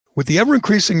With the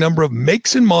ever-increasing number of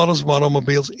makes and models of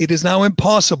automobiles, it is now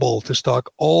impossible to stock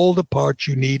all the parts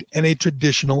you need in a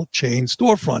traditional chain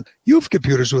storefront. You have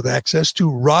computers with access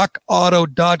to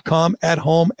rockauto.com at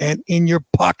home and in your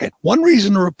pocket. One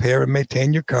reason to repair and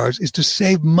maintain your cars is to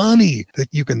save money that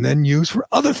you can then use for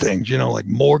other things, like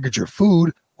mortgage or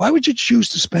food. Why would you choose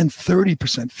to spend 30%,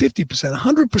 50%,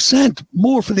 100%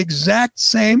 more for the exact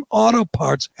same auto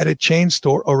parts at a chain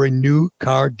store or a new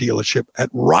car dealership?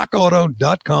 At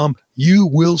rockauto.com, you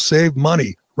will save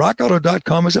money.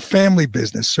 RockAuto.com is a family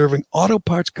business serving auto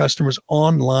parts customers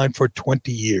online for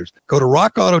 20 years. Go to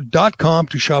RockAuto.com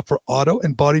to shop for auto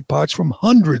and body parts from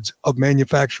hundreds of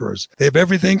manufacturers. They have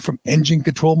everything from engine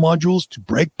control modules to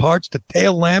brake parts to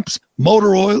tail lamps,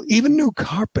 motor oil, even new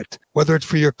carpet. Whether it's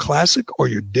for your classic or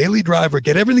your daily driver,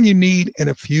 get everything you need in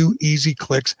a few easy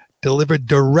clicks delivered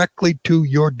directly to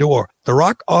your door. The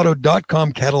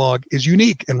RockAuto.com catalog is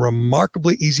unique and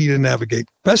remarkably easy to navigate.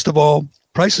 Best of all,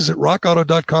 prices at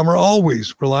rockauto.com are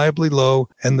always reliably low,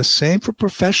 and the same for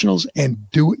professionals and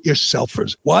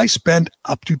do-it-yourselfers. Why spend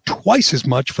up to twice as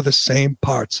much for the same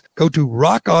parts? Go to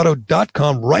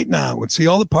rockauto.com right now and see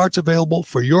all the parts available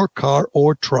for your car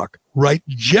or truck. Write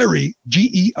Jerry,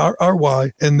 Gerry,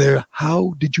 in their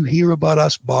How Did You Hear About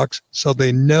Us box so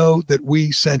they know that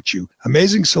we sent you.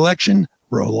 Amazing selection,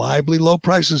 reliably low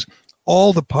prices,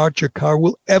 all the parts your car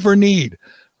will ever need.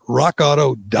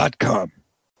 rockauto.com.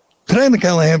 Today on the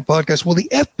Callahan Podcast, well, the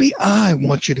FBI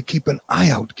wants you to keep an eye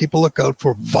out, keep a lookout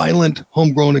for violent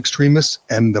homegrown extremists.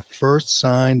 And the first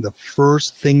sign, the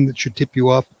first thing that should tip you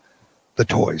off, the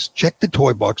toys. Check the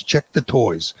toy box, check the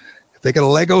toys. If they got a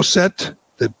Lego set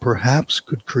that perhaps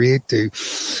could create a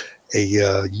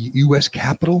U.S.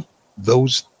 Capitol,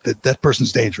 that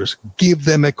person's dangerous. Give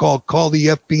them a call. Call the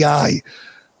FBI.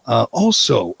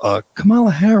 Also,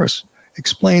 Kamala Harris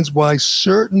explains why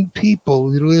certain people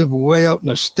who live way out in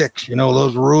the sticks,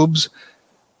 those rubes,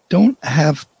 don't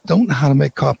know how to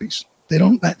make copies. They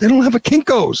don't have a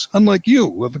Kinko's, unlike you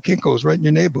who have a Kinko's right in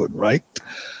your neighborhood, right?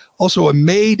 Also, a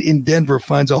maid in Denver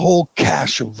finds a whole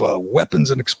cache of weapons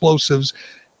and explosives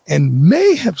and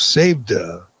may have saved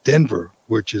Denver,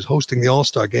 which is hosting the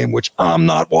All-Star game, which I'm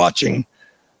not watching,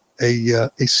 a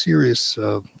serious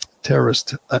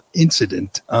terrorist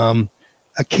incident. A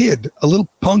little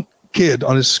punk kid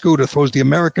on his scooter throws the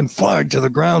American flag to the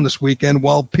ground this weekend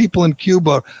while people in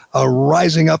Cuba are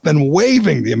rising up and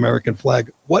waving the American flag.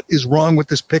 What is wrong with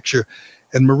this picture?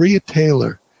 And Maria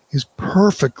Taylor is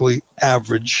perfectly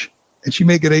average, and she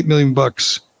may get $8 million.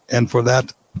 And for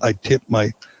that, I tip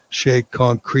my Shea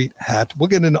Concrete hat. We'll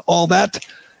get into all that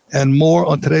and more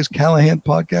on today's Callahan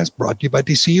Podcast, brought to you by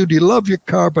DCU. Do you love your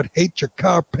car but hate your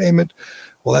car payment?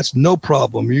 Well, that's no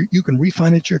problem. You can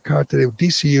refinance your car today with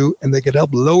DCU, and they can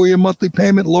help lower your monthly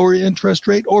payment, lower your interest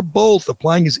rate, or both.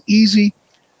 Applying is easy,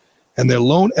 and their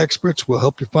loan experts will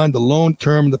help you find the loan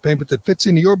term, the payment that fits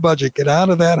into your budget. Get out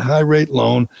of that high-rate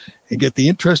loan and get the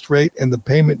interest rate and the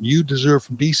payment you deserve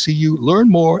from DCU. Learn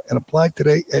more and apply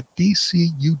today at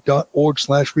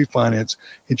dcu.org/refinance.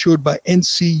 Insured by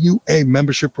NCUA.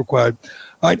 Membership required.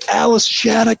 All right, Alice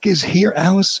Shattuck is here.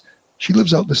 Alice, she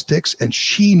lives out in the sticks, and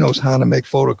she knows how to make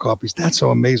photocopies. That's how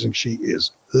amazing she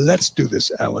is. Let's do this,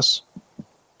 Alice.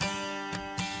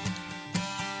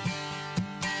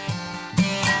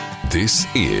 This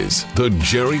is the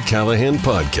Jerry Callahan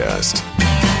Podcast.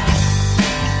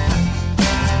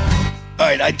 All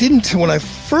right, when I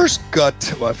first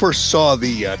saw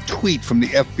the tweet from the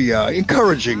FBI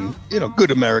encouraging, good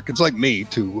Americans like me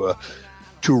to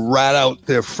rat out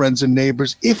their friends and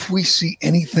neighbors if we see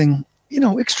anything,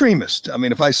 extremist. I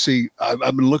mean, if I see, I've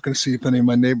been looking to see if any of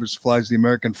my neighbors flies the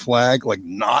American flag, like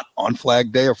not on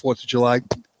Flag Day or 4th of July.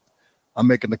 I'm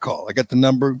making the call. I got the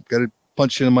number, got it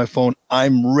punched into my phone.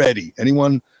 I'm ready.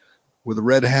 Anyone with a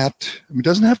red hat, it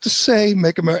doesn't have to say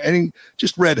make America,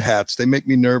 just red hats. They make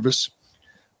me nervous.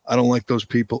 I don't like those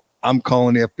people. I'm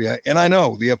calling the FBI, and I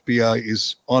know the FBI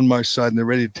is on my side and they're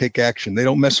ready to take action. They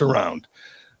don't mess around.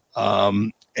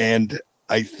 And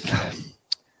I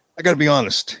got to be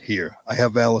honest here. I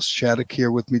have Alice Shattuck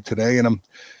here with me today, and I'm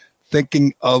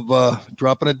thinking of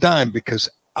dropping a dime because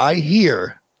I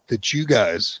hear that you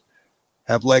guys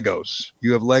have Legos.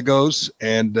 You have Legos,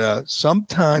 and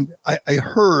sometime I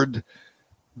heard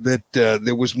that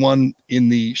there was one in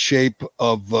the shape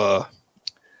of the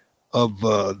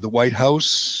White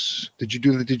House. Did you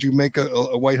do that? Did you make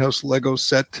a White House Lego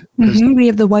set? We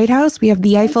have the White House. We have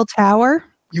the Eiffel Tower.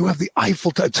 You have the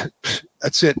Eiffel Tower.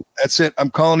 That's it.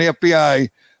 I'm calling the FBI.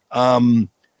 And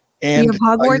we have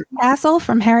Hogwarts Castle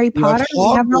from Harry Potter. We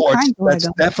have all kinds of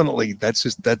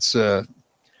Legos. That's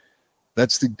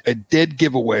That's a dead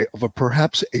giveaway of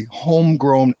perhaps a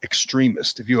homegrown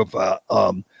extremist. If you have,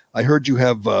 I heard you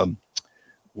have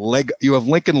you have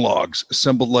Lincoln logs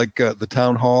assembled like the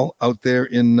town hall out there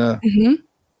in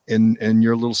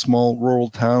your little small rural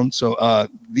town. So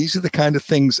these are the kind of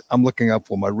things I'm looking out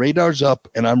for. My radar's up,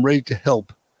 and I'm ready to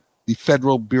help the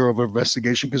Federal Bureau of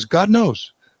Investigation, because God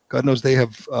knows they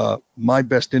have my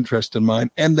best interest in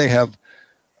mind, and they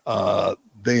are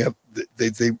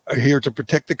here to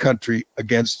protect the country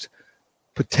against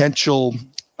potential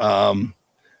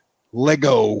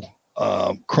Lego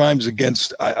crimes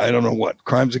against I don't know what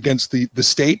crimes against the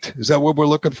state. Is that what we're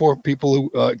looking for? People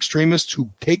who extremists who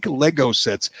take Lego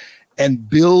sets and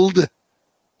build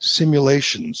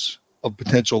simulations of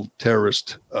potential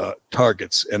terrorist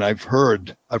targets. And I've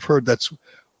heard that's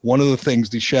one of the things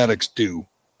the Shaddocks do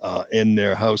in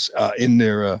their house, in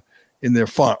their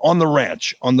farm, on the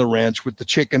ranch with the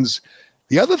chickens.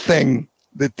 The other thing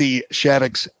that the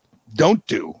Shaddocks don't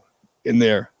do in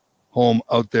their home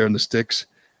out there in the sticks,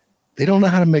 they don't know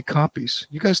how to make copies.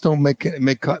 You guys don't make.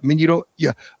 I mean, you don't.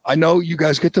 Yeah, I know you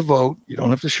guys get to vote. You don't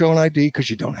have to show an ID because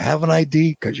you don't have an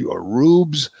ID, because you are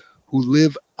rubes who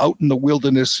live out in the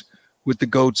wilderness with the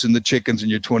goats and the chickens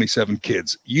and your 27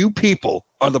 kids. You people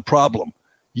are the problem.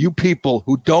 You people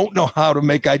who don't know how to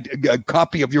make a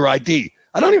copy of your ID.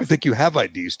 I don't even think you have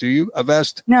IDs, do you? I've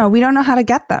asked. No, we don't know how to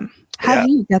get them. How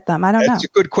do you get them? I don't know. That's a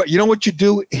good question. You know what you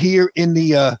do here in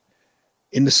the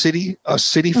city,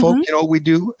 city folk? You know what we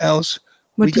do, Alice?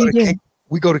 What do you do?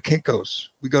 We go to Kinko's.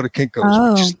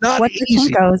 Oh, which is not what's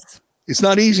easy. Kinko's? It's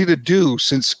not easy to do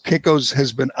since Kinko's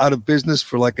has been out of business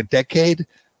for like a decade.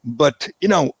 But,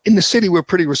 in the city, we're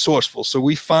pretty resourceful. So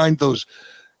we find those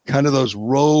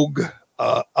rogue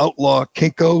outlaw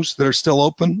Kinko's that are still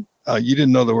open. You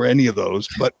didn't know there were any of those,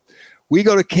 but we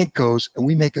go to Kinko's and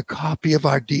we make a copy of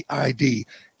our ID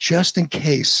just in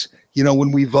case,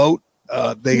 when we vote,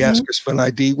 they ask us for an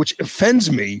ID, which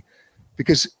offends me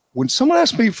because when someone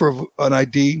asks me for an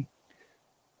ID,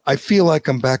 I feel like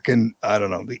I'm back in, I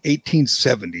don't know, the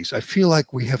 1870s. I feel like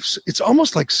it's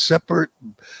almost like separate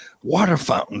water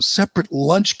fountains, separate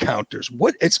lunch counters.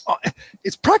 It's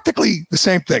practically the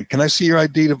same thing. Can I see your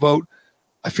ID to vote?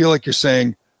 I feel like you're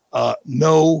saying,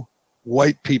 no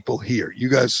white people here. You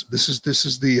guys, this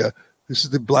is the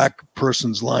black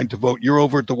person's line to vote. You're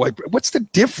over at the white. What's the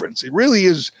difference? It really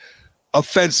is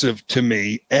offensive to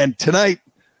me. And tomorrow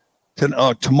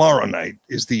night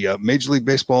is the Major League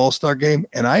Baseball All-Star Game,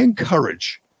 and I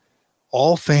encourage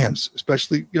all fans,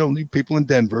 especially people in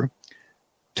Denver,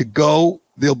 to go.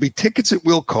 There'll be tickets at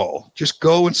will call. Just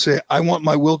go and say, I want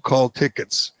my will call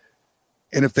tickets.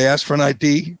 And if they ask for an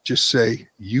ID, just say,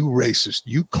 you racist,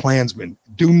 you Klansman.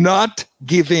 Do not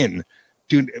give in.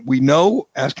 We know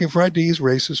asking for ID is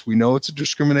racist. We know it's a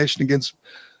discrimination against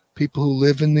people who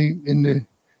live in the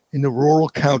rural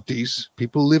counties,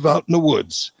 people who live out in the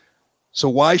woods. So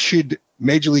why should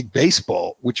Major League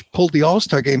Baseball, which pulled the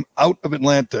All-Star Game out of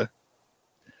Atlanta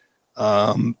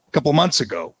a couple months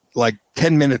ago, like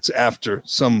 10 minutes after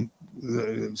someone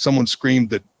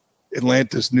screamed that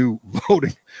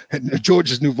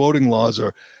Georgia's new voting laws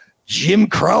are Jim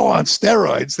Crow on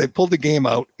steroids. They pulled the game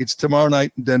out. It's tomorrow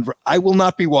night in Denver. I will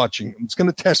not be watching. It's going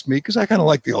to test me because I kind of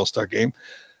like the All-Star Game.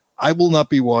 I will not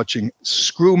be watching.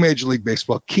 Screw Major League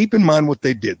Baseball. Keep in mind what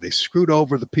they did. They screwed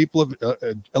over the people of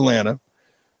Atlanta.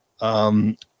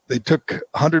 They took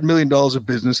 $100 million of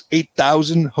business,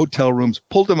 8,000 hotel rooms,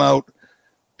 pulled them out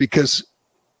because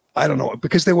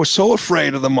they were so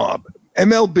afraid of the mob.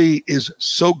 MLB is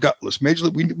so gutless. Major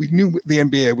League, we knew the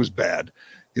NBA was bad.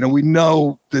 We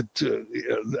know that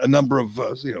a number of,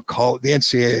 call it the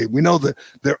NCAA. We know that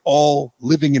they're all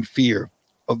living in fear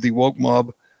of the woke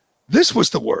mob. This was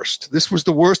the worst. This was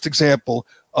the worst example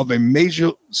of a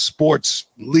major sports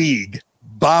league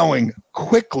bowing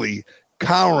quickly,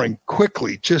 cowering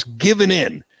quickly, just giving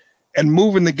in and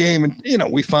moving the game. And,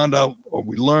 we found out, or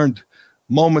we learned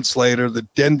moments later,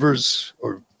 that Denver's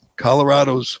or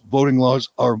Colorado's voting laws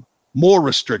are more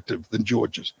restrictive than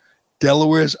Georgia's.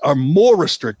 Delaware's are more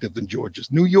restrictive than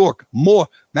Georgia's. New York, more.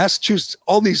 Massachusetts,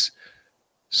 all these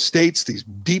states, these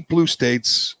deep blue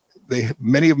states,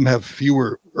 many of them have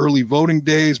fewer early voting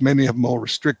days. Many have more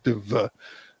restrictive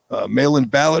mail-in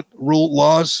ballot rule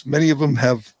laws. Many of them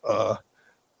have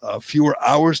fewer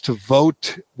hours to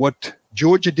vote. What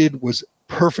Georgia did was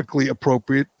perfectly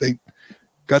appropriate. They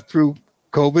got through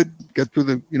COVID, got through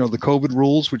the COVID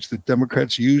rules, which the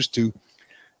Democrats used to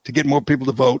get more people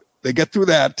to vote. They get through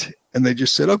that, and they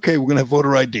just said, okay, we're going to have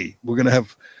voter ID. We're going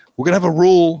to have a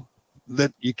rule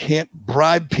that you can't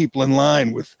bribe people in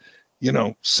line with,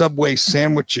 Subway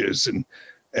sandwiches and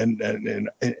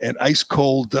and ice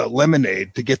cold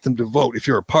lemonade to get them to vote. If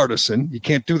you're a partisan, you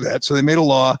can't do that. So they made a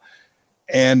law,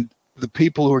 and the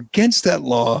people who are against that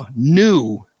law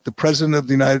knew the president of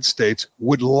the United States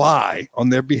would lie on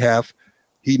their behalf.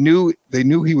 They knew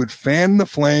he would fan the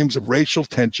flames of racial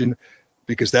tension,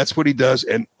 because that's what he does.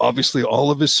 And obviously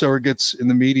all of his surrogates in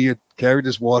the media carried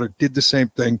his water, did the same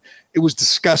thing. It was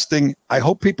disgusting. I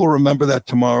hope people remember that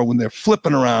tomorrow when they're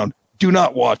flipping around. Do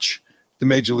not watch the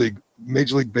Major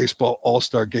League Baseball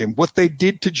All-Star game. What they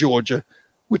did to Georgia,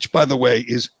 which by the way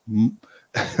is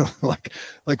like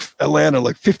Atlanta,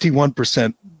 like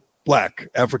 51% black,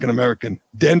 African-American.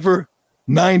 Denver,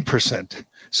 9%.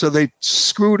 So they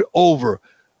screwed over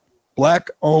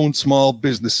black-owned small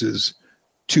businesses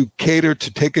to cater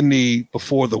to take a knee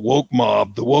before the woke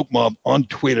mob on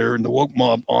Twitter and the woke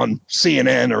mob on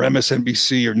CNN or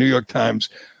MSNBC or New York Times.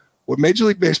 What Major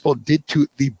League Baseball did to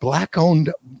the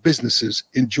black-owned businesses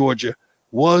in Georgia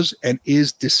was and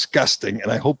is disgusting.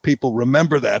 And I hope people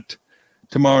remember that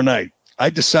tomorrow night. I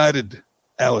decided,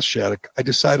 Alice Shattuck,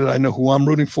 I know who I'm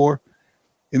rooting for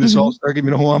in this All-Star game.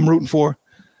 You know who I'm rooting for?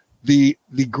 The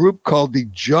group called the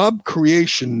Job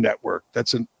Creation Network.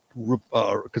 That's a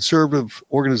conservative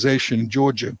organization in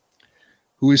Georgia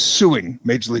who is suing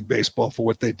Major League Baseball for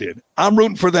what they did. I'm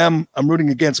rooting for them. I'm rooting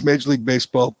against Major League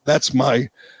Baseball. That's my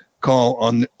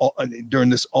call during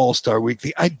this All-Star week.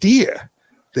 The idea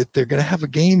that they're going to have a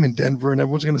game in Denver and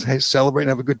everyone's going to celebrate and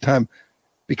have a good time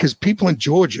because people in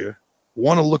Georgia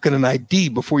want to look at an ID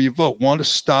before you vote, want to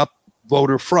stop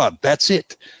voter fraud. That's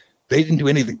it. They didn't do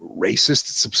anything racist.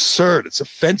 It's absurd. It's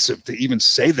offensive to even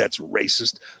say that's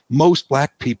racist. Most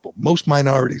black people, most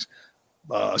minorities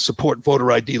support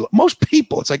voter ID. Most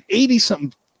people, it's like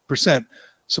 80-something%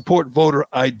 support voter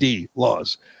ID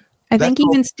laws. I think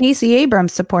even Stacey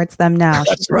Abrams supports them now.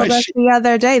 That's she right. told us the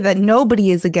other day that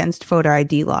nobody is against voter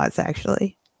ID laws,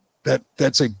 actually.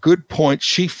 That's a good point.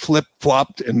 She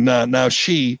flip-flopped, and now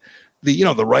she,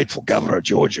 the rightful governor of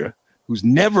Georgia, who's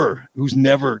never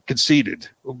conceded,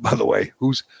 by the way,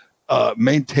 who's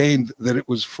maintained that it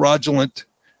was fraudulent.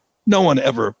 No one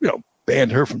ever,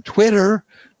 banned her from Twitter.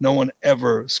 No one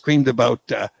ever screamed about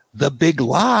the big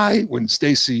lie when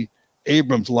Stacey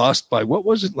Abrams lost by, what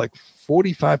was it, like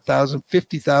 45,000,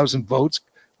 50,000 votes,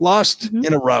 lost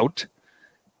in a rout.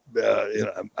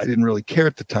 I didn't really care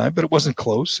at the time, but it wasn't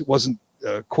close. It wasn't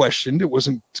questioned. It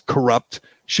wasn't corrupt.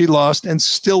 She lost and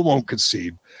still won't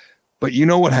concede. But you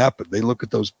know what happened? They look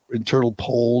at those internal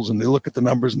polls and they look at the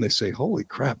numbers and they say, holy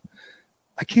crap,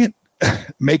 I can't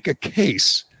make a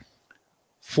case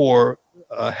for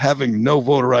having no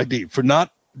voter ID, for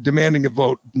not demanding a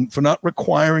vote, for not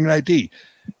requiring an ID.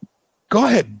 Go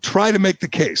ahead, try to make the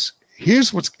case.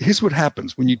 Here's what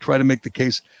happens when you try to make the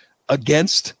case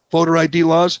against voter ID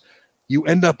laws. You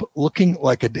end up looking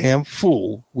like a damn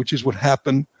fool, which is what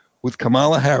happened with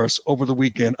Kamala Harris over the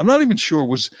weekend. I'm not even sure,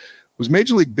 was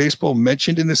Major League Baseball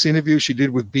mentioned in this interview she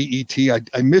did with BET?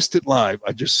 I missed it live.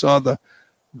 I just saw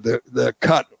the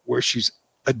cut where she's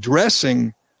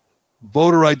addressing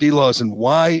voter ID laws and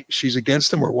why she's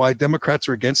against them or why Democrats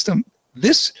are against them.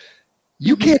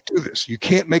 You can't do this. You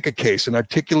can't make a case, an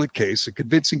articulate case, a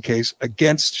convincing case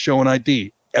against showing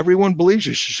ID. Everyone believes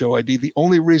you should show ID. The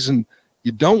only reason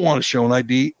you don't want to show an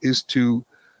ID is to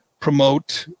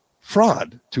promote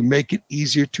fraud, to make it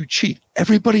easier to cheat.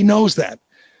 Everybody knows that.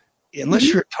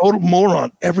 Unless you're a total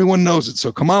moron, everyone knows it.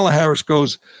 So Kamala Harris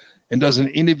goes and does an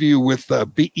interview with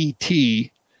BET.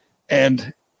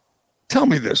 And tell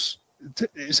me this,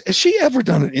 has she ever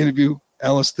done an interview,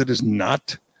 Alice, that is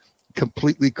not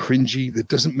completely cringy, that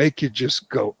doesn't make you just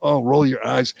go, oh, roll your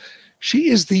eyes? She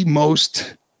is the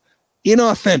most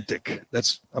inauthentic.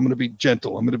 I'm going to be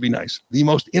gentle. I'm going to be nice. The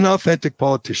most inauthentic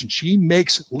politician. She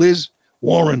makes Liz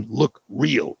Warren look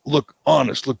real, look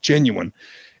honest, look genuine.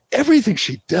 Everything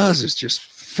she does is just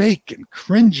fake and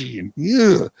cringy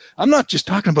and ugh. I'm not just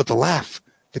talking about the laugh,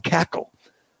 the cackle.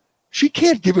 She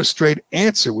can't give a straight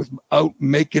answer without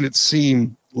making it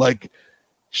seem like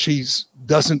she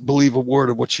doesn't believe a word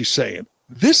of what she's saying.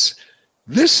 This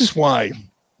is why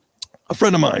a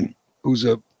friend of mine who's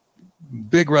a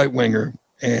big right winger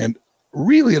and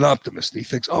really an optimist, he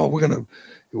thinks, oh, we're gonna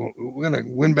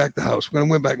win back the House. We're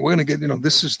gonna win back. We're gonna get,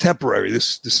 this is temporary.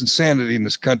 This insanity in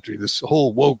this country, this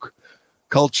whole woke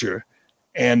culture.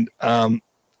 And the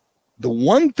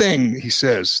one thing he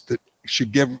says that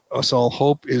should give us all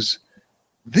hope is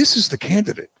this is the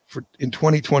candidate in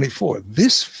 2024.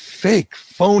 This fake,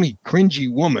 phony,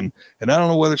 cringy woman, and I don't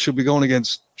know whether she'll be going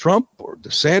against Trump or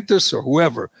DeSantis or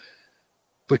whoever,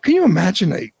 but can you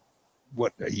imagine a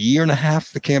year and a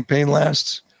half the campaign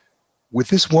lasts with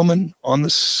this woman on the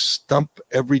stump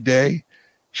every day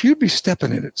she would be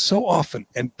stepping in it so often,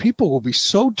 and people will be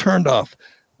so turned off.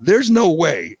 There's no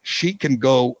way she can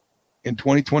go in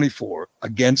 2024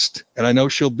 against, and I know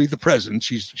she'll be the president.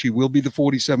 She will be the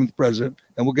 47th president,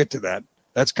 and we'll get to that.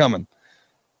 That's coming.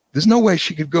 There's no way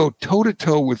she could go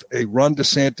toe-to-toe with a Ron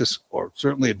DeSantis or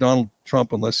certainly a Donald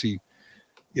Trump unless he,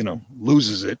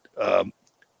 loses it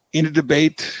in a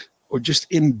debate or just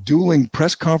in dueling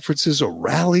press conferences or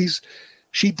rallies.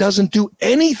 She doesn't do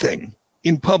anything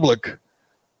in public,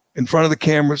 in front of the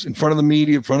cameras, in front of the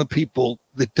media, in front of people,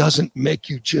 that doesn't make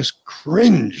you just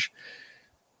cringe.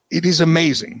 It is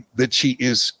amazing that she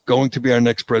is going to be our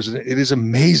next president. It is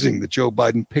amazing that Joe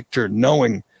Biden picked her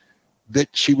knowing that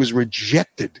she was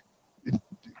rejected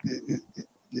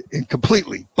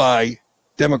completely by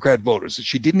Democrat voters.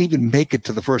 She didn't even make it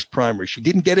to the first primary. She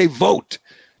didn't get a vote.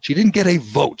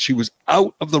 She was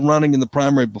out of the running in the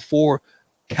primary before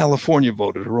California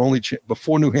voted,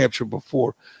 before New Hampshire,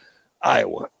 before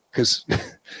Iowa, because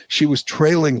she was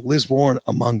trailing Liz Warren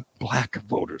among black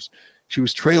voters. She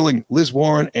was trailing Liz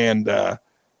Warren and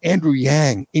Andrew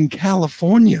Yang in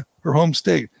California, her home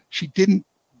state. She didn't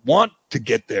want to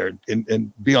get there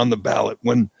and be on the ballot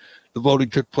when the voting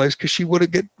took place because she would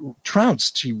have get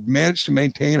trounced. She managed to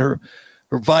maintain her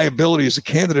viability as a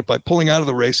candidate by pulling out of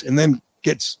the race, and then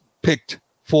gets picked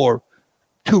for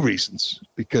two reasons: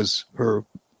 because her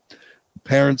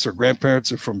parents or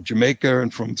grandparents are from Jamaica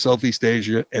and from Southeast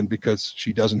Asia, and because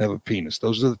she doesn't have a penis.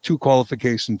 Those are the two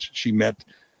qualifications she met,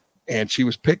 and she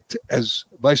was picked as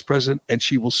vice president, and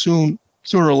she will sooner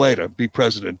or later be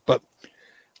president. But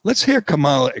let's hear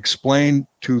Kamala explain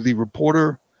to the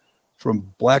reporter from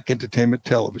Black Entertainment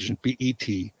Television, BET,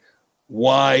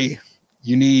 why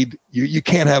you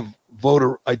can't have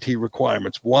voter ID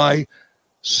requirements, why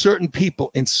certain people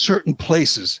in certain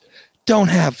places don't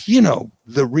have,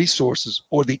 the resources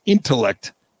or the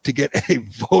intellect to get a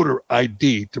voter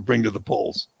ID to bring to the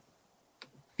polls.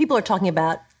 People are talking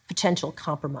about potential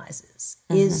compromises.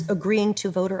 Mm-hmm. Is agreeing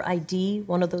to voter ID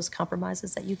one of those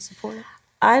compromises that you'd support?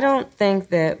 I don't think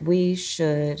that we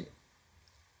should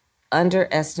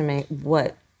underestimate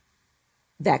what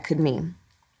that could mean.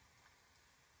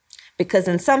 Because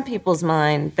in some people's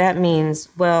mind, that means,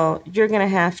 well, you're going to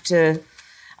have to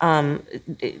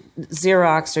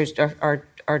Xerox or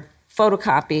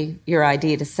photocopy your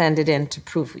ID to send it in to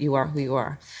prove you are who you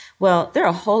are. Well, there are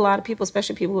a whole lot of people,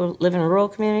 especially people who live in rural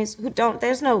communities, who don't.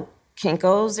 There's no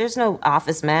Kinkos, there's no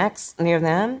Office Max near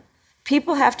them.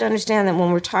 People have to understand that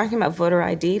when we're talking about voter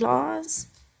ID laws,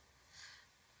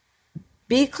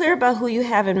 be clear about who you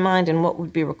have in mind and what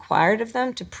would be required of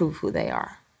them to prove who they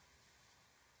are.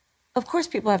 Of course,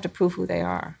 people have to prove who they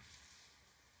are,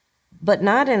 but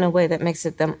not in a way that makes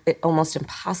it almost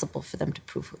impossible for them to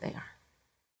prove who they are.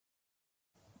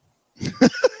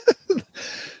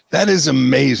 That is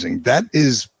amazing. That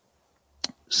is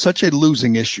such a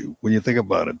losing issue when you think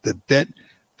about it, that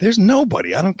there's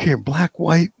nobody, I don't care, black,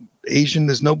 white, Asian,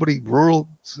 there's nobody, rural,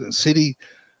 city,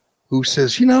 who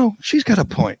says, she's got a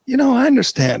point. I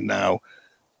understand now.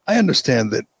 I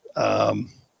understand that.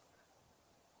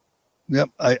 Yep.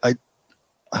 I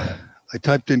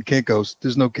typed in Kinkos.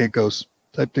 There's no Kinkos.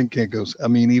 Typed in Kinkos. I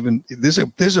mean, even there's a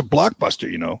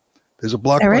Blockbuster, there's a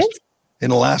Blockbuster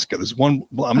in Alaska. There's one.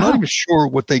 I'm not even sure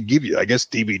what they give you. I guess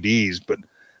DVDs, but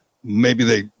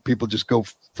maybe people just go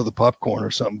for the popcorn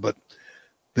or something. But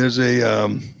there's a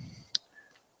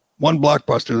one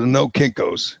Blockbuster. There's no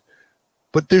Kinkos.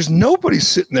 But there's nobody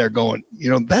sitting there going,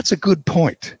 that's a good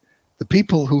point. The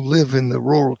people who live in the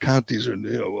rural counties or,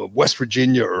 West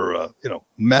Virginia or,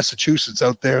 Massachusetts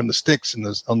out there in the sticks and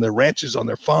on their ranches, on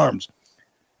their farms,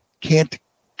 can't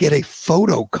get a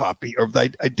photocopy of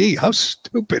the ID. How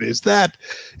stupid is that?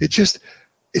 It's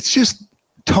just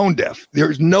tone deaf.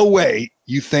 There's no way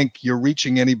you think you're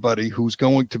reaching anybody who's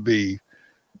going to be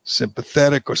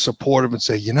sympathetic or supportive and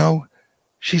say,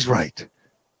 she's right.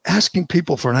 Asking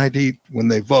people for an ID when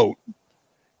they vote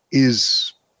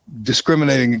is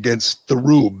discriminating against the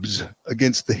rubes,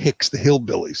 against the hicks, the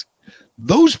hillbillies.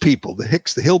 Those people, the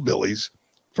hicks, the hillbillies,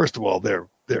 first of all, they're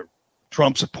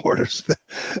Trump supporters.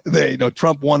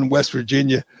 Trump won West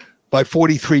Virginia by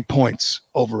 43 points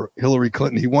over Hillary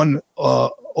Clinton. He won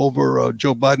over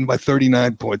Joe Biden by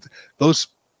 39 points. Those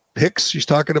hicks she's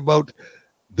talking about,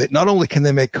 that not only can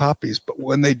they make copies, but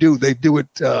when they do it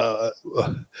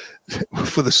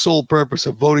for the sole purpose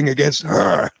of voting against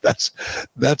her.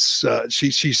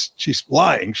 She's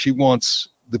lying. She wants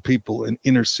the people in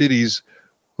inner cities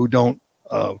who don't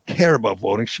care about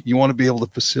voting. You want to be able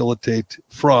to facilitate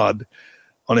fraud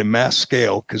on a mass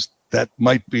scale because that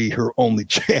might be her only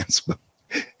chance. But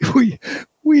we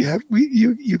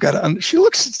you got to, she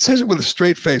says it with a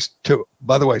straight face too.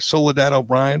 By the way, Soledad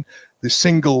O'Brien, the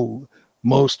single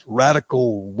most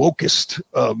radical, wokest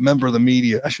member of the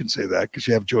media. I shouldn't say that because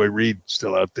you have Joy Reid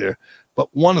still out there, but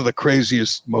one of the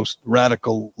craziest, most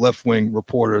radical left-wing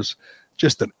reporters,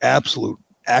 just an absolute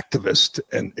activist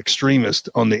and extremist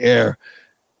on the air,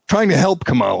 trying to help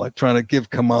Kamala, trying to give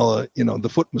Kamala, the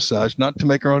foot massage, not to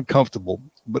make her uncomfortable,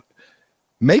 but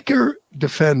make her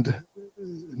defend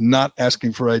not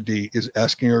asking for ID is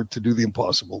asking her to do the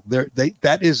impossible.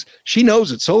 She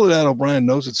knows it. Soledad O'Brien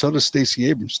knows it. So does Stacey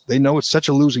Abrams. They know it's such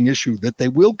a losing issue that they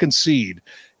will concede,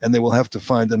 and they will have to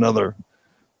find another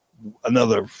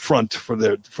front for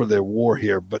their war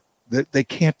here. But they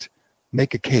can't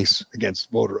make a case against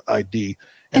voter ID.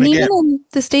 And again, even in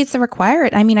the states that require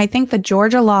it, I mean, I think the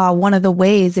Georgia law, one of the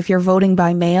ways, if you're voting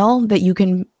by mail, that you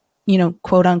can,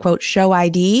 quote unquote, show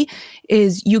ID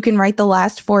is you can write the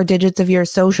last 4 digits of your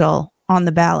social on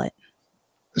the ballot.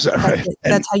 Is that right?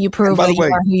 That's how you prove that you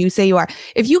are who you say you are.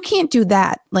 If you can't do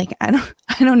that, like, I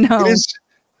don't know. It is,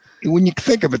 when you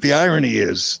think of it, the irony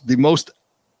is the most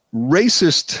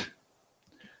racist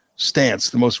stance,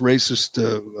 the most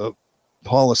racist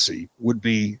policy would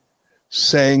be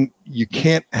saying you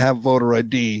can't have voter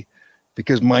ID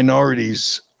because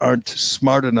minorities aren't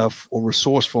smart enough or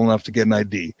resourceful enough to get an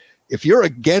ID. If you're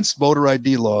against voter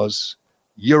ID laws,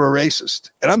 you're a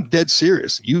racist. And I'm dead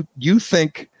serious. You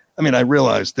think, I mean, I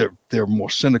realize they're more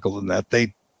cynical than that.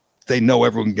 They know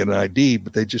everyone can get an ID,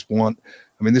 but they just want,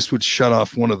 I mean, this would shut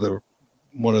off one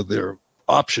of their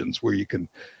options where you can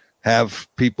have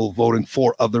people voting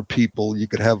for other people. You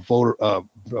could have voter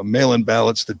mail-in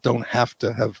ballots that don't have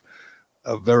to have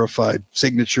a verified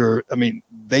signature. I mean,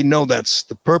 they know that's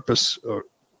the purpose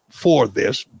for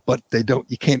this, but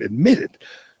you can't admit it.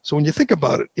 So when you think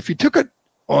about it, if you took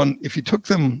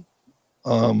them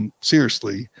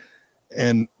seriously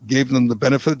and gave them the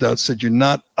benefit of the doubt, said you're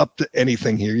not up to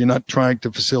anything here, you're not trying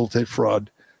to facilitate fraud,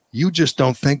 you just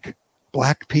don't think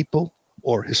Black people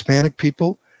or Hispanic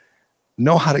people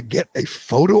know how to get a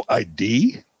photo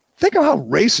ID? Think of how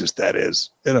racist that is.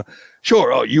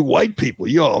 Sure, you white people,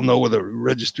 you all know where the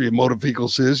registry of motor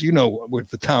vehicles is. You know where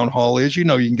the town hall is. You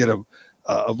know you can get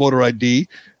a voter ID.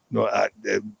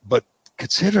 But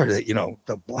consider that,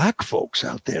 the Black folks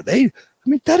out there,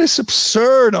 that is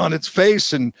absurd on its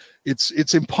face, and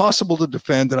it's impossible to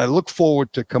defend. And I look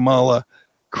forward to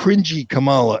cringy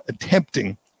Kamala,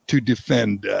 attempting to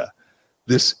defend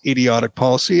this idiotic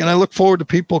policy. And I look forward to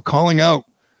people calling out,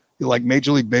 like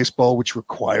Major League Baseball, which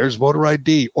requires voter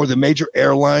ID, or the major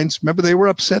airlines. Remember, they were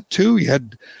upset too. You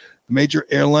had the major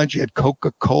airlines, you had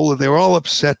Coca-Cola. They were all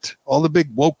upset. All the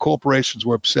big woke corporations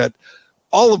were upset,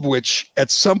 all of which at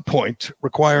some point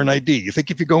require an ID. You think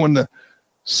if you go in the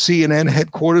CNN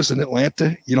headquarters in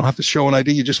Atlanta, you don't have to show an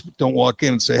ID. You just don't walk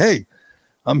in and say, hey,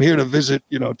 I'm here to visit,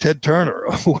 Ted Turner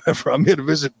or whoever. I'm here to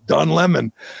visit Don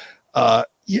Lemon.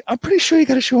 I'm pretty sure you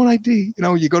got to show an ID.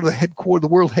 You go to the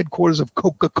world headquarters of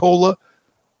Coca-Cola,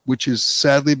 which has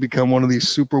sadly become one of these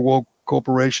super woke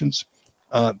corporations.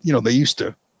 They used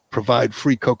to provide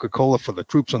free Coca-Cola for the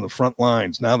troops on the front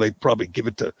lines. Now they probably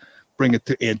bring it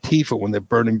to Antifa when they're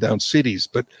burning down cities.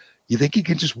 But you think you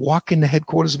can just walk in the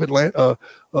headquarters of Atlanta,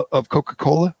 of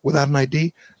Coca-Cola without an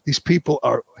ID? These people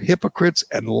are hypocrites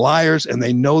and liars, and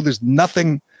they know there's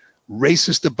nothing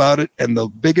racist about it. And the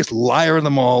biggest liar of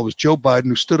them all was Joe Biden,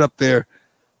 who stood up there,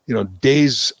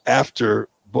 days after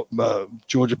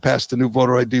Georgia passed the new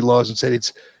voter ID laws and said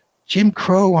it's Jim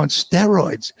Crow on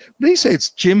steroids. What did he say? It's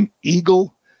Jim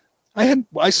Eagle.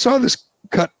 I saw this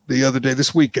cut the other day,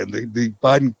 this weekend, the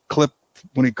Biden clip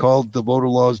when he called the voter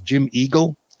laws Jim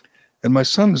Eagle. And my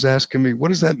son was asking me, what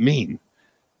does that mean?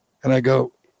 And I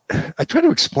try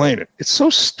to explain it. It's so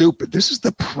stupid. This is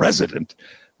the president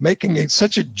making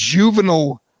such a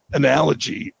juvenile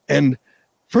analogy. And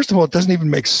first of all, it doesn't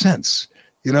even make sense.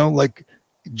 Like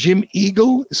Jim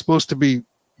Eagle is supposed to be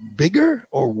bigger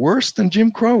or worse than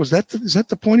Jim Crow. Is that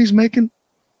the point he's making?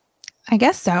 I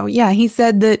guess so. Yeah. He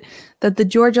said that the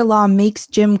Georgia law makes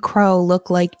Jim Crow look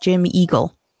like Jim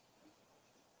Eagle,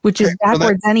 which is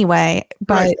backwards anyway.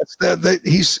 But right.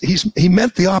 He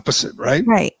meant the opposite, right?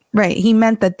 Right. He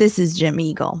meant that this is Jim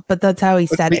Eagle, but that's how he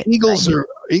said it.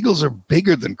 Eagles are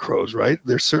bigger than crows, right?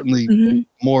 They're certainly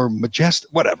more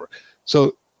majestic, whatever.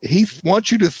 So he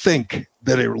wants you to think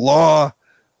that a law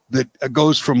that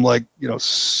goes from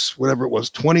whatever it was,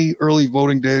 20 early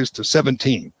voting days to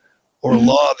 17, or a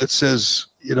law that says,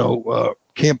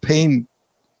 campaign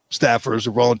staffers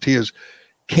or volunteers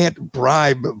can't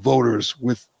bribe voters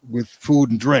with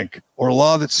food and drink, or a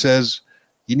law that says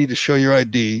you need to show your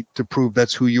ID to prove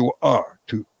that's who you are,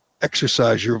 to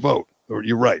exercise your vote or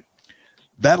your right.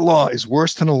 that law is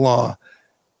worse than a law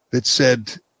that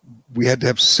said we had to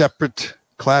have separate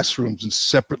classrooms and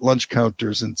separate lunch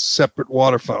counters and separate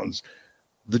water fountains.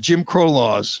 The Jim Crow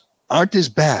laws aren't as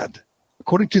bad,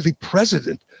 according to the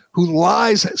president, who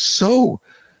lies so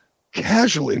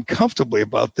casually and comfortably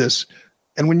about this.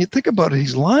 And when you think about it,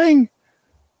 he's lying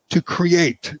to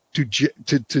create, to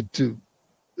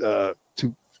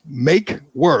make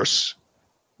worse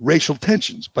racial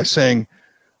tensions by saying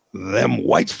them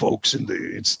white folks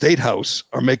in State House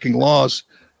are making laws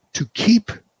to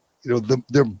keep,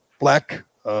 their black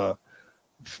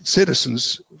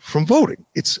citizens from voting.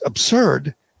 It's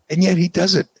absurd, and yet he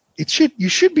does it. You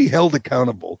should be held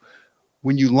accountable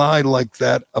when you lie like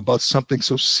that about something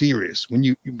so serious. When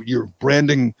you're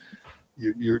branding,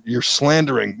 you're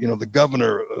slandering, the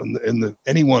governor and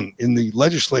anyone in the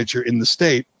legislature in the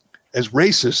state as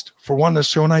racist for wanting to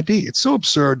show an ID. It's so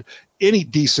absurd. Any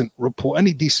decent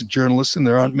journalist, and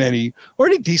there aren't many, or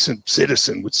any decent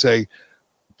citizen would say,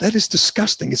 that is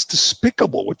disgusting. It's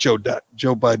despicable what Joe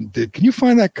Biden did. Can you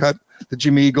find that cut, the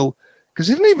Jim Eagle? Because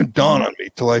it didn't even dawn on me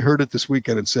till I heard it this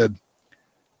weekend and said,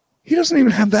 he doesn't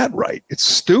even have that right. It's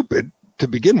stupid to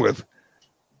begin with,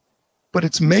 but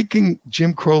it's making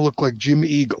Jim Crow look like Jim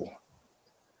Eagle.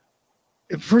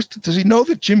 At first, does he know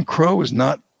that Jim Crow is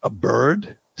not a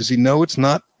bird? Does he know it's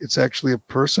actually a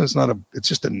person? It's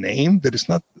just a name that he's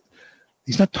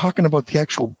not talking about the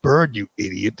actual bird, you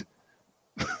idiot.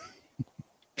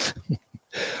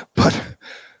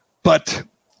 But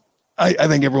I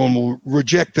think everyone will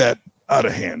reject that out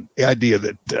of hand. The idea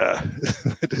that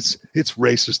it's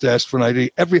racist to ask for an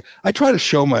ID. I try to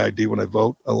show my ID when I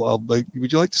vote. I'll like,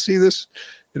 would you like to see this?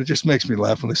 And it just makes me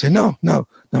laugh when they say, no,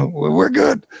 we're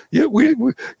good. Yeah,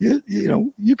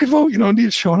 you can vote. You don't need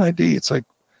to show an ID. It's like,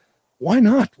 why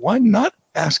not? Why not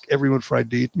ask everyone for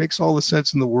ID? It makes all the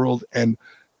sense in the world. And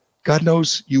God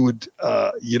knows you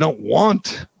don't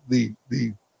want the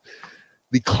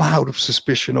cloud of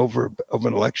suspicion of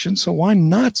an election. So why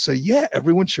not say, yeah,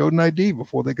 everyone showed an ID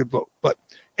before they could vote. But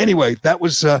anyway, that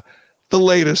was the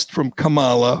latest from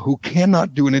Kamala, who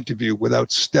cannot do an interview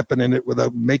without stepping in it,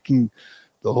 without making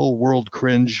the whole world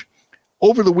cringe.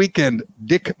 Over the weekend,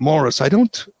 Dick Morris, you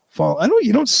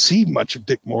don't see much of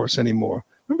Dick Morris anymore.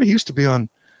 Remember, he used to be on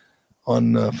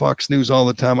Fox News all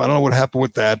the time. I don't know what happened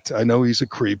with that. I know he's a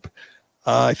creep.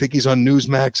 I think he's on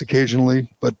Newsmax occasionally,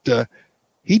 but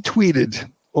he tweeted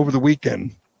over the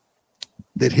weekend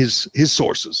that his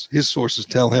sources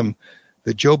tell him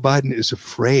that Joe Biden is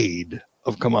afraid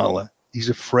of Kamala. He's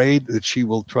afraid that she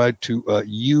will try to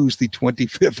use the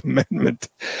 25th Amendment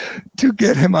to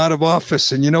get him out of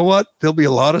office. And you know what? There'll be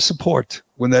a lot of support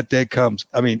when that day comes.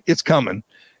 I mean, it's coming.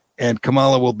 And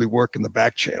Kamala will be working the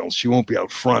back channels. She won't be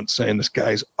out front saying this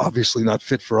guy's obviously not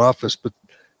fit for office. But,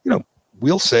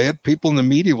 we'll say it. People in the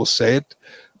media will say it.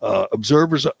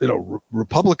 Observers,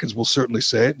 Republicans will certainly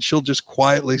say it. And she'll just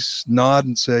quietly nod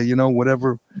and say,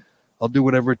 whatever, I'll do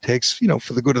whatever it takes,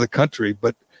 for the good of the country.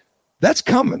 But that's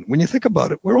coming. When you think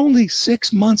about it, we're only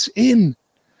 6 months in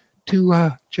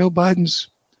to Joe Biden's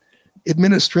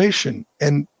administration.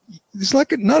 And it's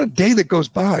like not a day that goes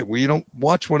by where you don't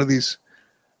watch one of these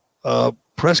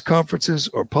press conferences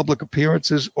or public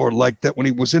appearances, or like that when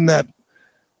he was in that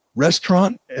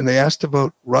restaurant and they asked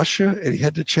about Russia and he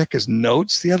had to check his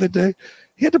notes the other day.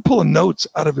 He had to pull a notes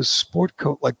out of his sport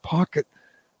coat pocket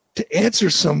to answer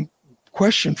some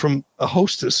question from a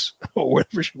hostess or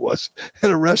wherever she was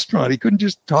at a restaurant. He couldn't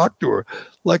just talk to her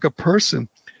like a person.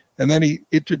 And then he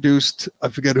introduced, I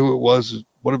forget who it was,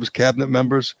 one of his cabinet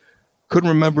members, couldn't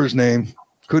remember his name,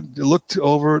 looked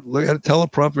over, had a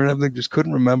teleprompter and everything, just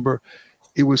couldn't remember.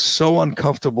 It was so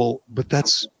uncomfortable, but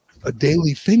that's a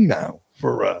daily thing now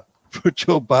for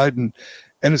Joe Biden.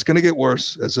 And it's going to get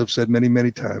worse, as I've said many, many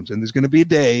times. And there's going to be a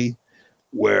day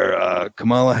where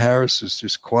Kamala Harris is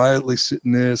just quietly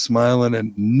sitting there smiling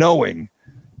and knowing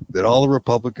that all the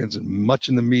Republicans and much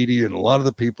in the media and a lot of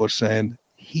the people are saying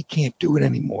he can't do it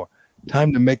anymore.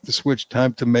 Time to make the switch.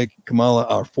 Time to make Kamala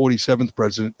our 47th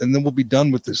president. And then we'll be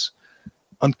done with this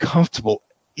uncomfortable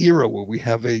era where we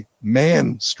have a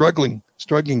man struggling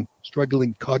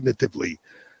cognitively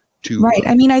to. Right.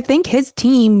 I mean, I think his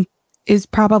team is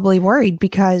probably worried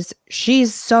because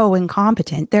she's so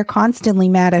incompetent. They're constantly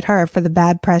mad at her for the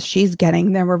bad press she's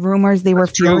getting. There were rumors they were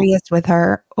furious with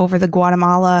her over the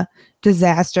Guatemala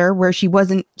disaster where she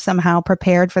wasn't somehow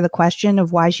prepared for the question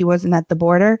of why she wasn't at the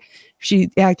border. She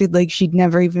acted like she'd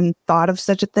never even thought of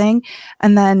such a thing.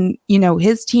 And then,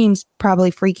 his team's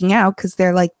probably freaking out because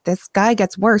they're like, this guy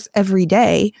gets worse every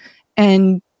day.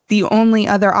 And the only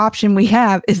other option we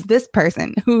have is this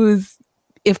person who's,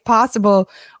 if possible,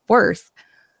 worse.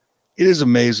 It is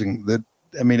amazing that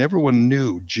I mean, everyone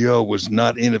knew Joe was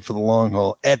not in it for the long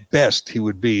haul. At best, he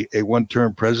would be a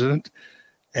one-term president.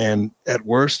 And at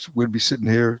worst, we'd be sitting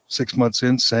here 6 months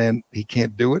in saying he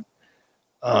can't do it.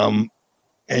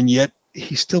 And yet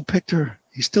he still picked her.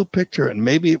 He still picked her. And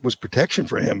maybe it was protection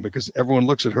for him because everyone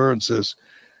looks at her and says,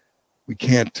 we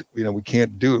can't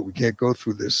do it. We can't go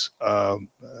through this.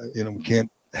 We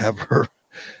can't have her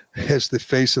as the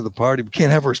face of the party. We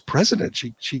can't have her as president.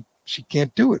 She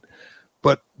can't do it.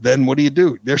 But then what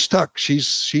do? They're stuck.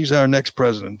 She's our next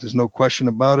president. There's no question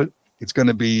about it. It's going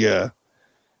to be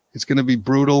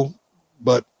brutal,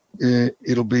 but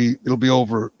it'll be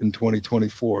over in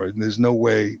 2024. And there's no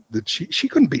way that she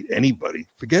couldn't beat anybody.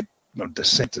 Forget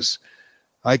DeSantis.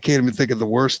 I can't even think of the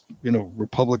worst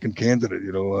Republican candidate.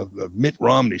 Mitt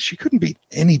Romney. She couldn't beat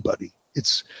anybody.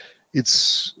 It's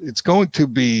going to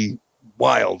be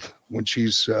wild when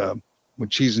she's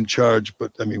in charge.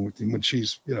 But I mean, when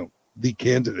she's the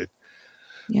candidate.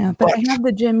 Yeah, but I have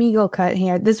the Jim Eagle cut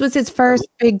here. This was his first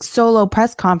big solo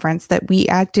press conference that we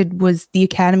acted was the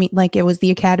Academy, like it was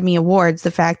the Academy Awards.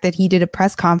 The fact that he did a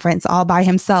press conference all by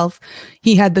himself.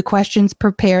 He had the questions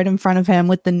prepared in front of him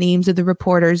with the names of the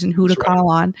reporters and who to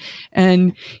call on.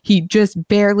 And he just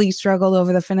barely struggled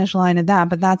over the finish line of that.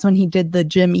 But that's when he did the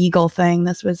Jim Eagle thing.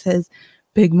 This was his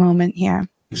big moment here.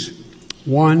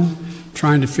 One,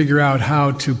 trying to figure out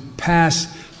how to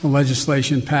pass the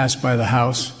legislation passed by the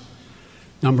House.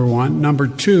 Number one. Number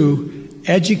two,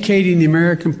 educating the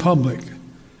American public.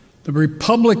 The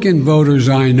Republican voters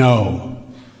I know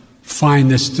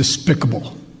find this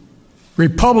despicable.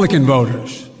 Republican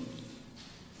voters.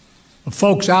 The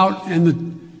folks outside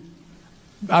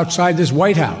this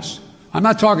White House. I'm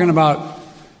not talking about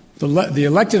the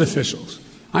elected officials.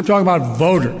 I'm talking about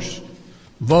voters.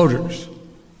 Voters.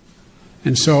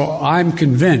 And so I'm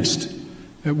convinced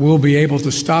that we'll be able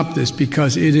to stop this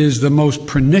because it is the most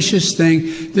pernicious thing.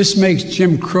 This makes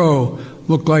Jim Crow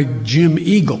look like Jim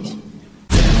Eagle.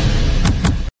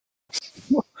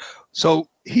 So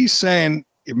he's saying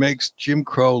it makes Jim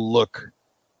Crow look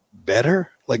better,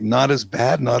 like not as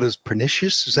bad, not as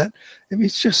pernicious. Is that? I mean,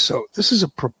 it's just so. This is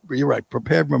you're right.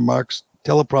 Prepared remarks,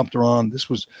 teleprompter on. This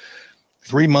was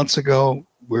 3 months ago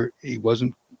where he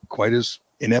wasn't quite as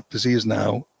inept as he is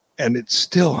now. And it's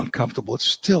still uncomfortable. It's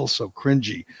still so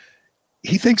cringy.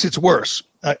 He thinks it's worse.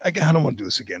 I don't want to do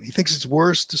this again. He thinks it's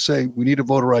worse to say we need a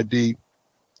voter ID.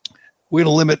 We're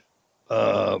going to limit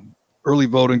early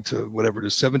voting to whatever it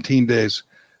is, 17 days.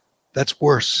 That's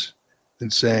worse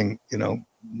than saying,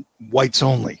 whites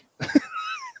only.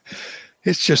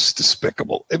 It's just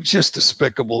despicable. It's just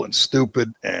despicable and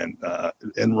stupid and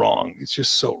wrong. It's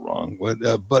just so wrong.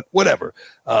 But whatever.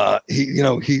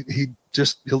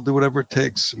 He'll do whatever it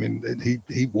takes. I mean,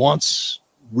 he wants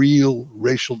real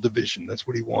racial division. That's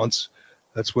what he wants.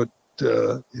 That's what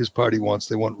his party wants.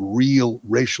 They want real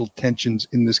racial tensions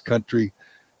in this country,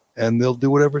 and they'll do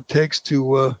whatever it takes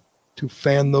to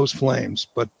fan those flames.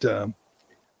 But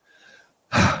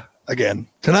again,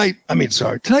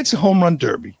 tonight's a home run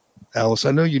derby. Alice,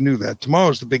 I know you knew that.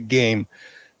 Tomorrow's the big game,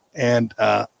 and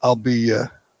I'll be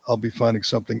finding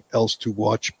something else to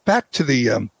watch. Back to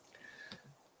the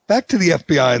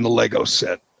FBI and the Lego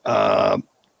set. I've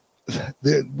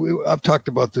talked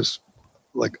about this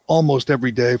like almost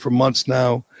every day for months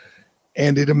now,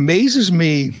 and it amazes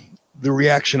me the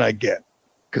reaction I get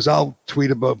because I'll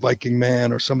tweet about Viking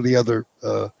Man or some of the other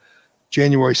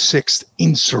January 6th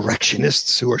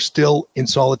insurrectionists who are still in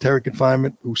solitary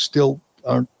confinement, who still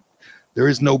aren't. There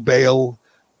is no bail.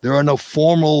 There are no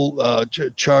formal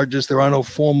charges. There are no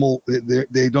formal.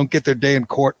 They don't get their day in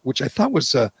court, which I thought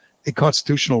was a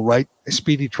constitutional right, a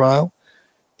speedy trial.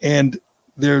 And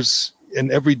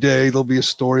every day there'll be a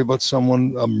story about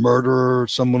someone, a murderer,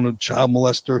 someone, a child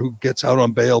molester who gets out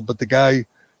on bail. But the guy,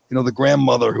 the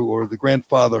grandmother or the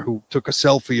grandfather who took a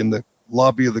selfie in the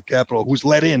lobby of the Capitol, who was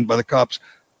let in by the cops,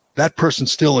 that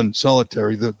person's still in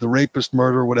solitary. The rapist,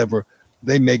 murderer, whatever,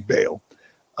 they make bail.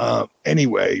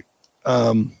 Anyway,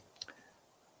 the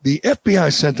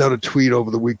FBI sent out a tweet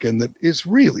over the weekend that is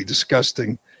really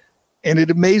disgusting. And it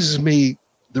amazes me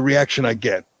the reaction I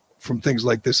get from things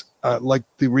like this, like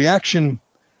the reaction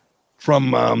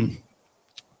from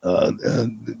I'll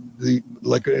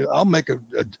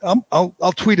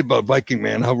tweet about Viking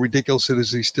Man, how ridiculous it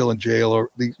is he's still in jail, or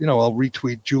I'll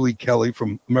retweet Julie Kelly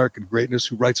from American Greatness,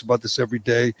 who writes about this every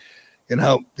day, and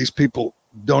how these people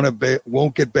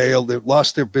won't get bail. They've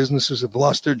lost their businesses, have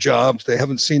lost their jobs. They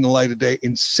haven't seen the light of day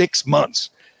in 6 months.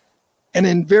 And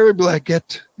invariably I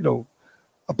get,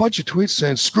 a bunch of tweets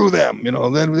saying, screw them. They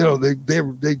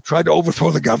tried to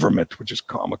overthrow the government, which is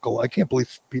comical. I can't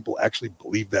believe people actually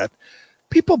believe that.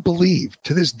 People believe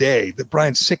to this day that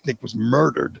Brian Sicknick was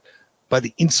murdered by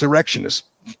the insurrectionists.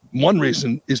 One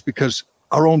reason is because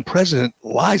our own president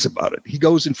lies about it. He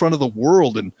goes in front of the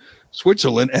world in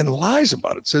Switzerland and lies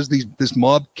about it, says this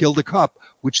mob killed a cop,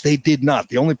 which they did not.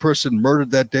 The only person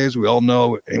murdered that day, as we all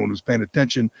know, anyone who's paying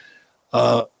attention,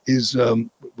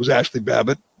 was Ashley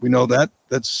Babbitt. We know that.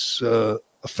 That's a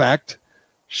fact.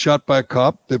 Shot by a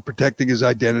cop. They're protecting his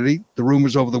identity. The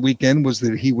rumors over the weekend was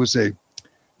that he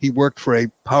worked for a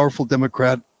powerful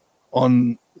Democrat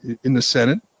in the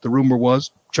Senate. The rumor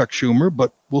was Chuck Schumer,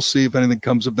 but we'll see if anything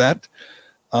comes of that.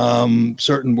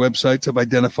 Certain websites have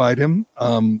identified him,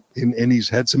 and he's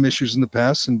had some issues in the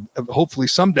past, and hopefully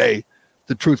someday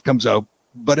the truth comes out.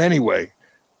 But anyway,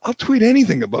 I'll tweet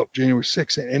anything about January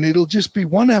 6th, and it'll just be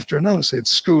one after another. Say,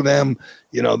 screw them.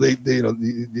 They're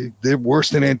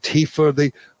worse than Antifa.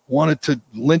 They wanted to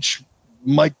lynch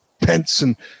Mike Pence,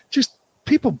 and just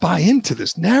people buy into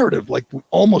this narrative like we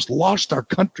almost lost our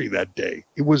country that day.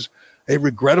 It was a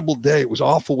regrettable day. It was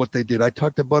awful what they did. I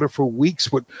talked about it for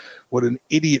weeks, what an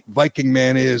idiot Viking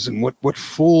man is, and what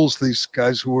fools these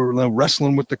guys who were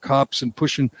wrestling with the cops and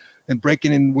pushing and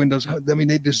breaking in windows. I mean,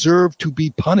 they deserve to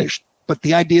be punished. But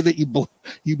the idea that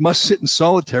you must sit in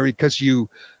solitary because you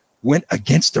went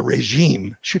against the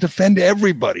regime should offend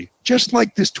everybody. Just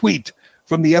like this tweet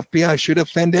from the FBI should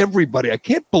offend everybody. I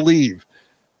can't believe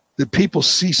that people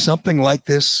see something like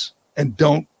this and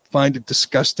don't find it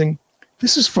disgusting.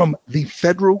 This is from the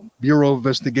Federal Bureau of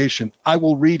Investigation. I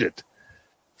will read it.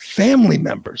 Family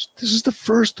members, this is the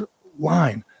first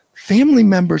line. Family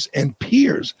members and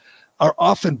peers are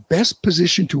often best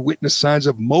positioned to witness signs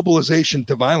of mobilization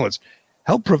to violence,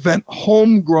 help prevent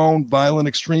homegrown violent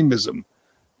extremism.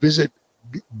 Visit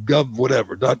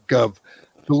gov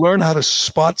to learn how to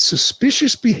spot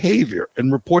suspicious behavior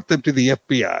and report them to the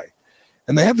FBI.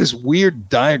 And they have this weird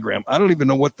diagram. I don't even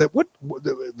know what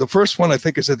the first one I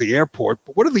think is at the airport,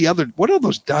 but what are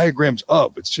those diagrams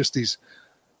of? It's just these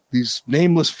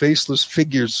nameless, faceless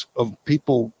figures of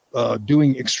people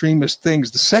doing extremist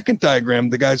things. The second diagram,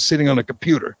 the guy's sitting on a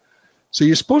computer. So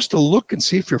you're supposed to look and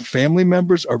see if your family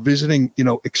members are visiting,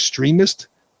 extremist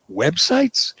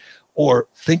websites or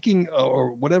thinking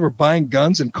or whatever, buying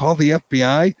guns, and call the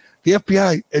FBI. The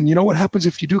FBI, and you know what happens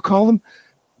if you do call them?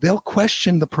 They'll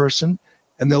question the person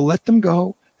and they'll let them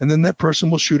go. And then that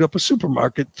person will shoot up a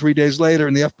supermarket 3 days later,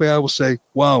 and the FBI will say,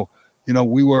 wow,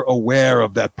 we were aware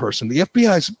of that person. The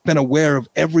FBI's been aware of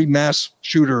every mass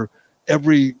shooter,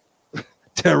 every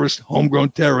terrorist, homegrown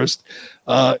terrorist,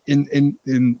 in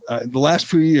the last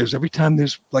few years. Every time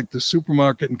there's like the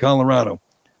supermarket in Colorado,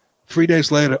 3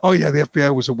 days later, oh yeah, the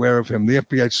FBI was aware of him. The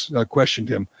FBI questioned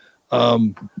him.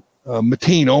 Omar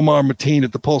Mateen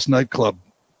at the Pulse nightclub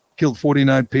killed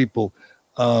 49 people.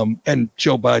 And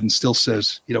Joe Biden still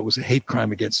says, it was a hate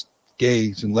crime against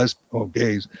gays and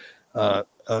gays.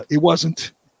 It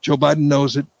wasn't. Joe Biden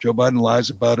knows it. Joe Biden lies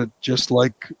about it, just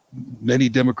like many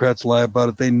Democrats lie about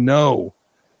it. They know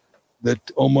that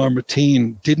Omar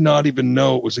Mateen did not even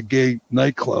know it was a gay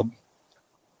nightclub.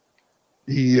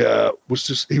 He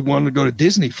wanted to go to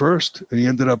Disney first, and he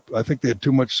ended up, I think they had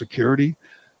too much security.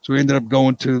 So he ended up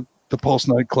going to the Pulse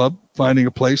nightclub, finding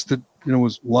a place that,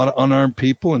 was a lot of unarmed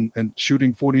people and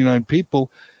shooting 49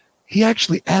 people. He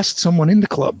actually asked someone in the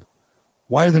club,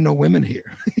 why are there no women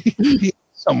here? He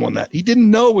asked someone that. He didn't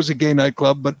know it was a gay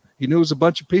nightclub, but he knew it was a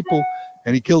bunch of people,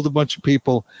 and he killed a bunch of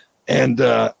people. And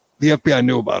the FBI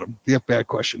knew about him. The FBI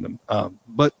questioned him.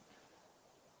 But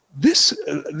this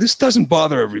doesn't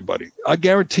bother everybody. I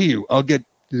guarantee you, I'll get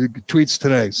tweets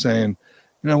today saying,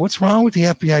 what's wrong with the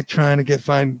FBI trying to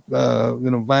find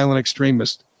violent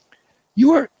extremists?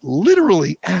 You are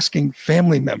literally asking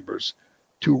family members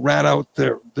to rat out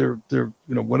their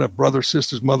whatever, brother,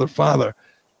 sisters, mother, father.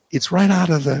 It's right out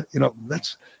of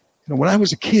when I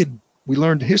was a kid, we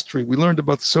learned history. We learned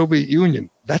about the Soviet Union.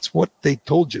 That's what they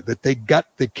told you, that they got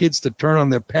the kids to turn on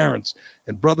their parents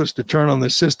and brothers to turn on their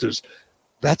sisters.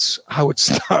 That's how it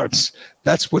starts.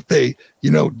 That's what they,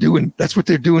 doing. That's what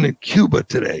they're doing in Cuba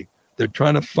today. They're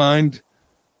trying to find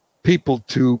people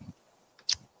to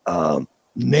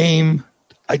name,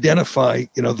 identify,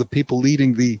 the people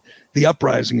leading the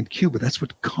uprising in Cuba. That's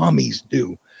what commies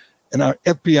do. And our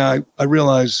FBI, I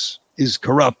realize, is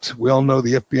corrupt. We all know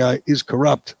the FBI is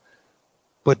corrupt.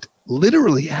 But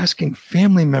literally asking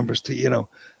family members to,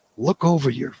 look over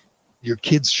your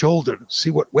kid's shoulder, see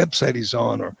what website he's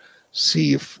on, or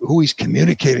see who he's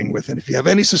communicating with. And if you have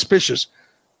any suspicions,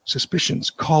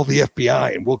 call the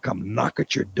FBI and we'll come knock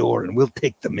at your door and we'll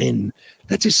take them in.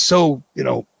 That's just so,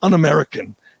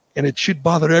 un-American. And it should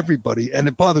bother everybody. And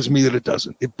it bothers me that it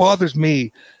doesn't. It bothers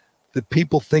me that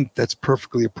people think that's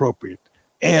perfectly appropriate.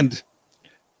 And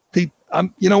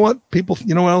You know what people?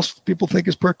 You know what else people think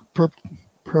is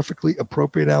perfectly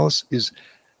appropriate? Alice, is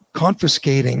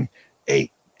confiscating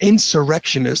a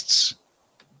insurrectionist's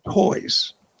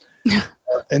toys.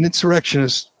 An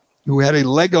insurrectionist who had a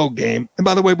Lego game, and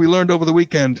by the way, we learned over the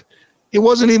weekend it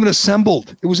wasn't even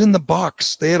assembled. It was in the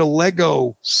box. They had a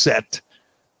Lego set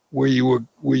where you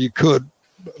could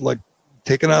like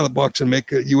take it out of the box and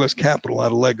make a U.S. Capitol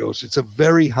out of Legos. It's a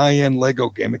very high-end Lego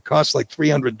game. It costs like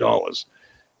 $300.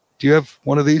 Do you have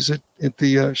one of these at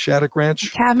the Shattuck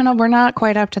Ranch? Kavanaugh, we're not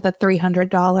quite up to the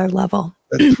 $300 level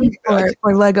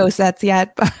for Lego sets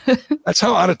yet. That's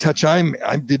how out of touch I am.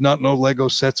 I did not know Lego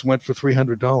sets went for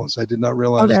 $300. I did not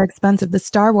realize. Oh, they're expensive. The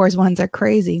Star Wars ones are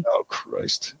crazy. Oh,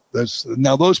 Christ.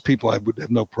 Now, those people, I would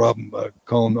have no problem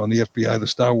calling on the FBI, the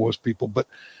Star Wars people. But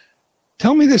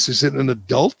tell me this, is it an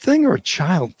adult thing or a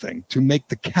child thing to make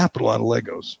the Capitol out of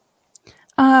Legos?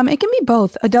 It can be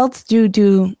both. Adults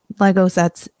do Lego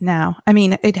sets now. I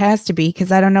mean, it has to be,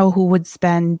 because I don't know who would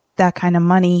spend that kind of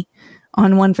money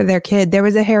on one for their kid. There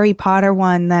was a Harry Potter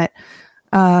one that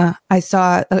I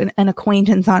saw an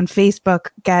acquaintance on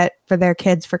Facebook get for their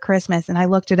kids for Christmas, and I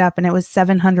looked it up, and it was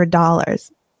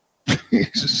 $700.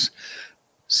 Jesus.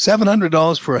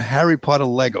 $700 for a Harry Potter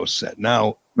Lego set.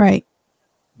 Now, right.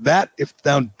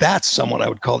 That's someone I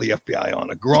would call the FBI on.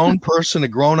 A grown person, a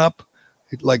grown up,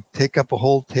 like take up a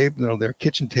whole table, their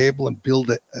kitchen table and build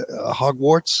a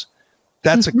Hogwarts.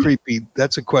 That's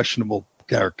that's a questionable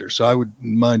character. So I would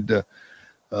mind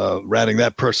ratting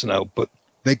that person out. But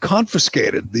they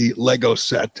confiscated the Lego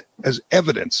set as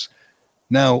evidence.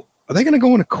 Now, are they going to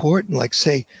go into court and like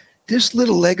say, this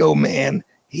little Lego man,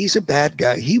 he's a bad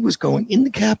guy. He was going in the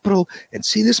Capitol and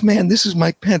see this man. This is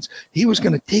Mike Pence. He was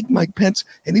going to take Mike Pence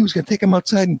and he was going to take him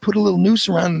outside and put a little noose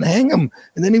around and hang him.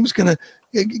 And then he was going to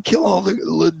kill all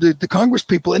the Congress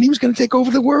people and he was going to take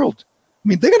over the world. I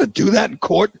mean, they're going to do that in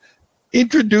court,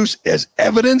 introduce as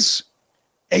evidence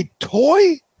a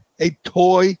toy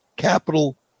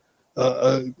Capitol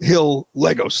Hill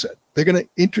Lego set. They're going to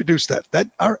introduce that. That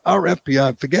our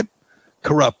FBI, forget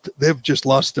corrupt. They've just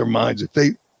lost their minds.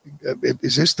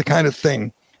 Is this the kind of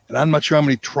thing? And I'm not sure how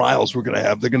many trials we're going to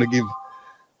have.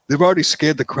 They've already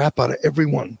scared the crap out of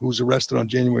everyone who was arrested on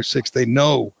January 6th. They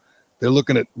know they're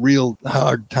looking at real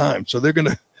hard time. So they're going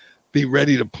to be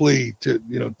ready to plea to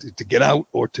get out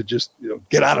or to just,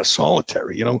 get out of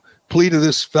solitary, plea to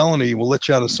this felony will let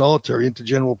you out of solitary into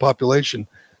general population.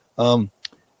 I'm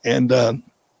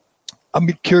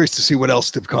curious to see what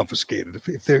else they've confiscated.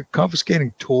 If they're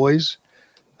confiscating toys,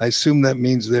 I assume that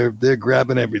means they're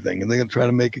grabbing everything and they're going to try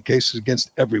to make a case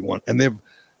against everyone. And they've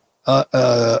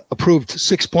approved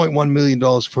 $6.1 million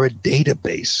for a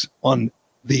database on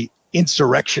the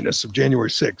insurrectionists of January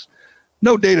 6th.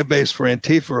 No database for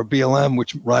Antifa or BLM,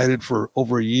 which rioted for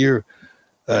over a year,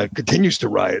 continues to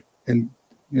riot. And,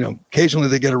 occasionally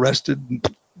they get arrested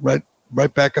and right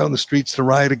back out in the streets to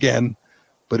riot again.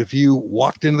 But if you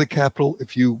walked into the Capitol,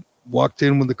 if you walked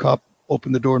in when the cop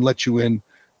opened the door and let you in,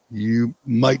 you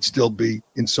might still be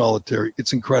in solitary.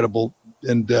 It's incredible.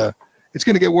 And it's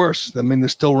going to get worse. I mean, they're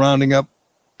still rounding up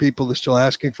people. They're still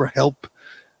asking for help.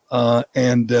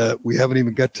 And we haven't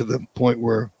even got to the point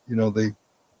where, they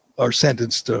are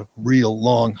sentenced to real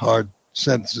long, hard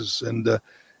sentences. And,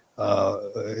 I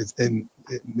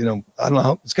don't know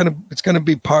how it's going to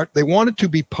be part. They want it to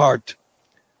be part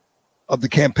of the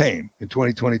campaign in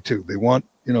 2022. They want,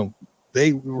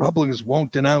 Republicans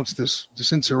won't denounce this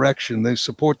insurrection. They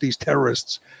support these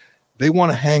terrorists. They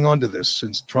want to hang on to this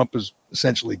since Trump is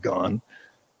essentially gone.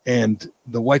 And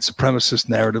the white supremacist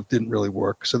narrative didn't really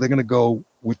work. So they're going to go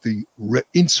with the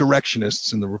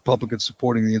insurrectionists and the Republicans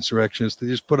supporting the insurrectionists. They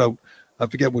just put out, I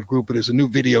forget what group it is, a new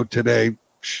video today,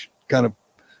 kind of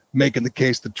making the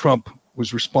case that Trump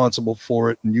was responsible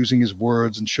for it and using his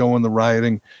words and showing the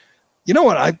rioting. You know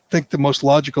what? I think the most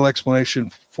logical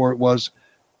explanation for it was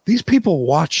these people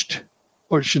watched,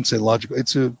 or I shouldn't say logical.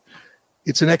 It's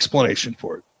an explanation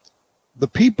for it. The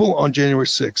people on January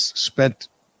 6th spent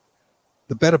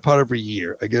the better part of a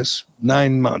year, I guess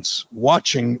 9 months,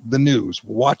 watching the news,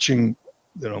 watching,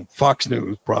 Fox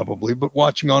News probably, but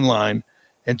watching online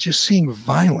and just seeing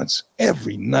violence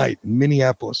every night in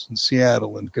Minneapolis and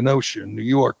Seattle and Kenosha and New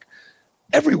York,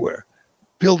 everywhere.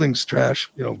 Buildings trashed,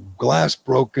 glass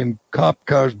broken, cop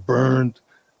cars burned,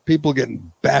 people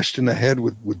getting bashed in the head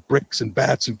with bricks and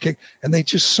bats and and they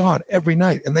just saw it every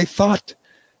night. And they thought,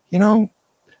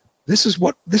 this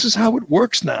is how it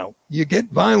works now. You get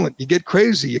violent, you get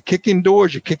crazy, you kick in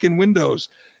doors, you kick in windows.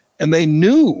 And they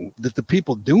knew that the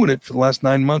people doing it for the last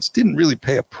 9 months didn't really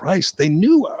pay a price. They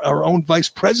knew our own vice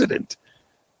president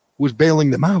was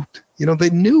bailing them out. They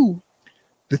knew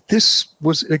that this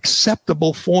was an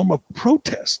acceptable form of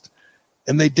protest.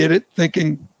 And they did it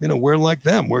thinking, we're like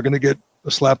them. We're going to get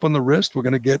a slap on the wrist. We're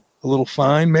going to get a little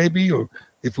fine maybe, or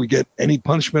if we get any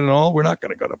punishment at all, we're not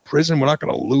going to go to prison. We're not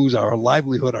going to lose our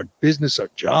livelihood, our business, our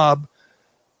job.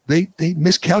 They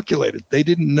miscalculated. They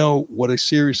didn't know what a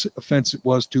serious offense it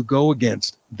was to go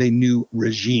against the new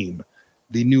regime,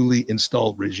 the newly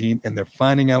installed regime. And they're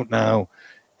finding out now.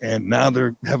 And now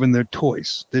they're having their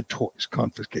toys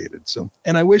confiscated. So,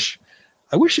 and I wish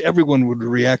everyone would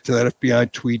react to that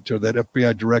FBI tweet or that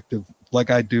FBI directive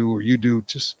like I do or you do.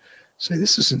 Just say,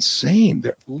 this is insane.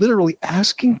 They're literally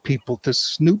asking people to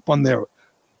snoop on their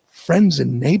friends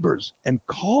and neighbors and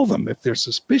call them if they're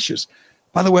suspicious.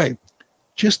 By the way,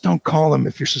 just don't call them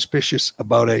if you're suspicious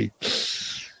about a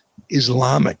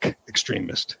Islamic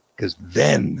extremist, because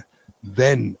then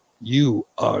you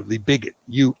are the bigot.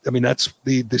 That's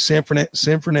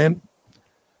the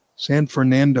San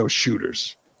Fernando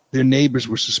shooters. Their neighbors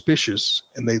were suspicious,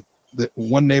 and the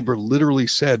one neighbor literally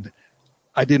said,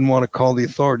 I didn't want to call the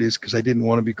authorities because I didn't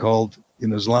want to be called an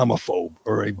Islamophobe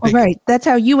or a bigot. Well, right. That's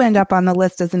how you end up on the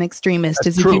list as an extremist.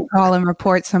 That's if true. You call and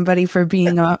report somebody for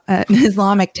being an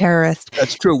Islamic terrorist.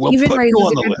 That's true. We'll Even put raises you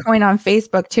on a the good list. point on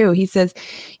Facebook too. He says,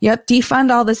 "Yep,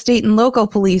 defund all the state and local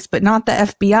police, but not the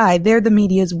FBI. They're the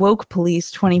media's woke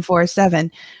police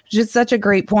 24/7." Which is such a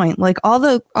great point. Like all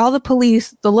the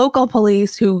police, the local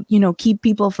police who keep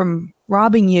people from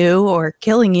robbing you or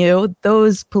killing you,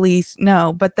 those police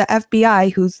no, but the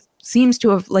FBI who seems to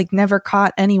have never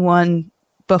caught anyone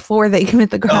before they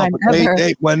commit the crime.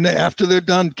 After they're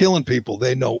done killing people,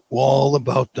 they know all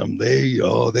about them. They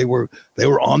were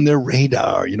on their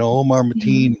radar. Omar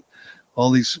Mateen,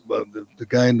 all these the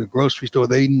guy in the grocery store.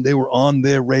 They were on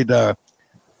their radar.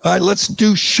 All right, let's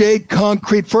do Shea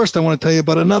Concrete first. I want to tell you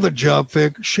about another job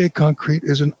fair. Shea Concrete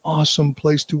is an awesome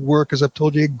place to work. As I've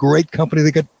told you, a great company. They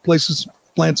got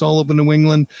plants all over New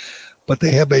England. But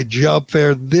they have a job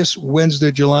fair this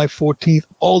Wednesday, July 14th,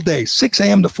 all day, 6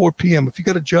 a.m. to 4 p.m. If you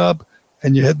got a job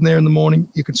and you're heading there in the morning,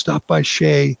 you can stop by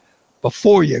Shea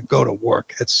before you go to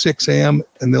work at 6 a.m.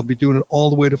 and they'll be doing it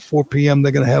all the way to 4 p.m.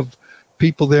 They're going to have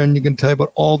people there, and you can tell you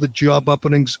about all the job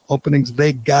openings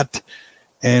they got,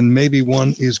 and maybe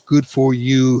one is good for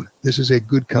you. This is a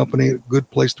good company, a good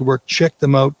place to work. Check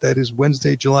them out. That is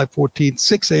Wednesday, July 14th,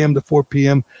 6 a.m. to 4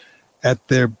 p.m. at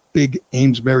their big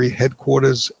Amesbury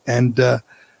headquarters. And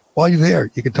while you're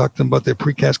there, you can talk to them about their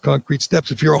precast concrete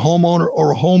steps. If you're a homeowner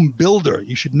or a home builder,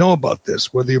 you should know about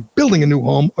this. Whether you're building a new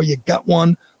home or you got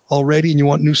one already and you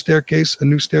want a new staircase,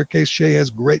 Shea has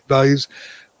great values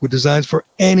with designs for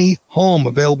any home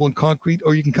available in concrete,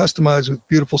 or you can customize with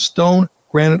beautiful stone,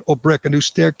 granite, or brick. A new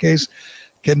staircase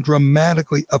can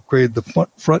dramatically upgrade the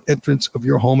front entrance of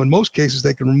your home. In most cases,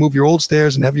 they can remove your old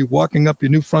stairs and have you walking up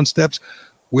your new front steps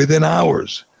within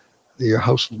hours. Your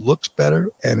house looks better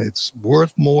and it's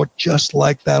worth more just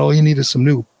like that. All you need is some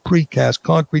new precast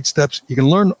concrete steps. You can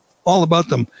learn all about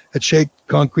them at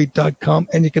shakeconcrete.com,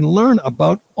 and you can learn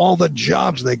about all the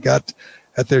jobs they got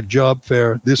at their job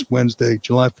fair this Wednesday,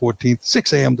 July 14th,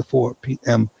 6 a.m. to 4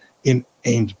 p.m. in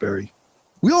Amesbury.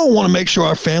 We all want to make sure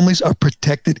our families are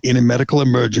protected in a medical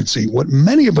emergency. What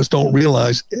many of us don't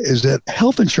realize is that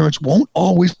health insurance won't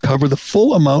always cover the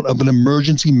full amount of an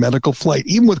emergency medical flight.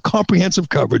 Even with comprehensive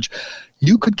coverage,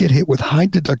 you could get hit with high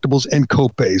deductibles and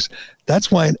copays. That's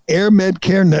why an AirMed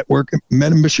Care Network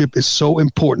membership is so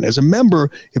important. As a member,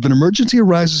 if an emergency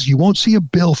arises, you won't see a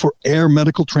bill for air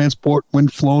medical transport when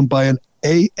flown by an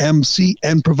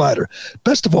AMCN provider.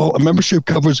 Best of all, a membership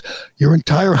covers your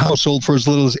entire household for as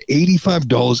little as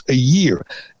 $85 a year.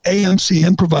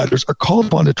 AMCN providers are called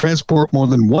upon to transport more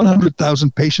than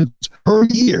 100,000 patients per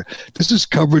year. This is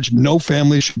coverage no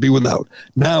family should be without.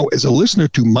 Now, as a listener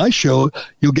to my show,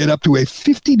 you'll get up to a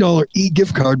 $50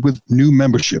 e-gift card with new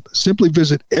membership. Simply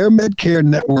visit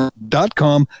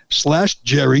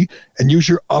airmedcarenetwork.com/Jerry and use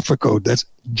your offer code. That's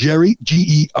Jerry,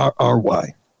 Gerry. I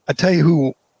tell you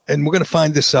who, and we're going to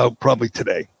find this out probably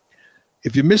today.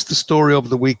 If you missed the story over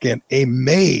the weekend, a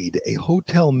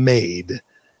hotel maid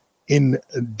in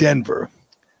Denver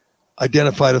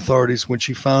identified authorities when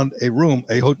she found a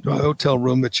hotel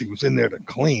room that she was in there to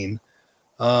clean.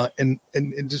 And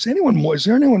is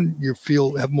there anyone you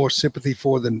feel have more sympathy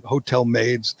for than hotel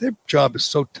maids? Their job is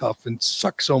so tough and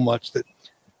sucks so much that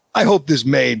I hope this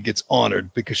maid gets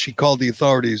honored, because she called the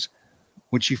authorities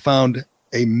when she found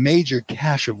a major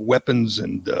cache of weapons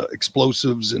and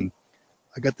explosives. And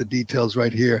I got the details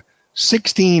right here.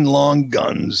 16 long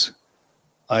guns.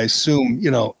 I assume,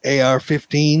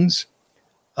 AR-15s,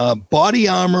 body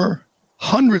armor,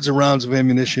 hundreds of rounds of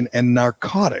ammunition, and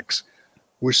narcotics.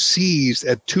 were seized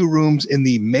at 2 rooms in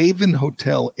the Maven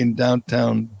Hotel in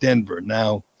downtown Denver.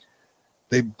 Now,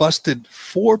 they busted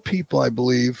 4 people, I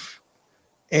believe,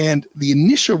 and the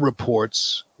initial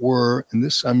reports were, and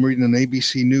this I'm reading an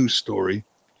ABC News story,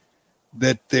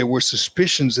 that there were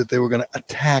suspicions that they were going to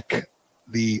attack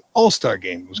the All-Star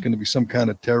game. It was going to be some kind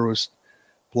of terrorist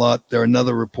plot. There are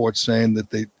another reports saying that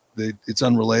they it's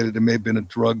unrelated. It may have been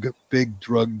a big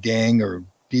drug gang or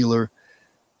dealer.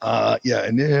 They're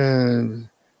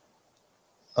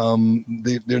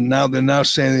now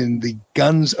saying the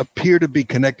guns appear to be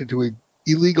connected to a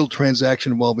illegal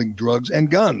transaction involving drugs and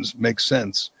guns. Makes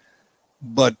sense,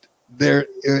 but they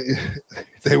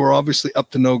were obviously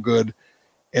up to no good.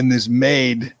 And this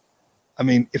maid, I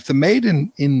mean, if the maid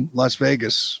in Las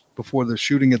Vegas before the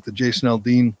shooting at the Jason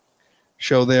Aldean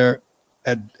show there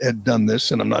had done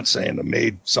this, and I'm not saying the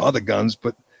maid saw the guns,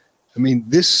 but I mean,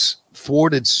 this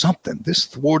thwarted something. This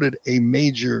thwarted a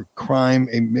major crime,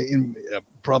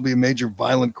 probably a major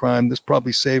violent crime. This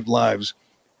probably saved lives.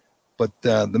 But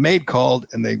the maid called,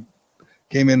 and they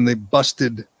came in and they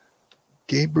busted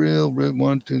Gabriel,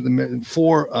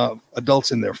 4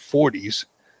 adults in their 40s.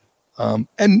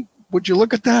 And would you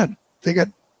look at that? They got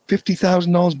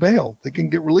 $50,000 bail. They can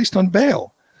get released on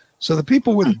bail. So the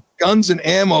people with guns and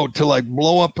ammo to like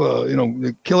blow up,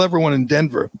 kill everyone in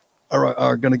Denver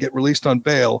are going to get released on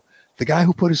bail. The guy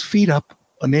who put his feet up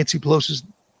on Nancy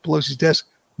Pelosi's desk,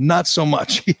 not so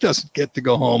much. He doesn't get to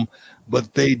go home,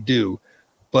 but they do.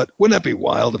 But wouldn't that be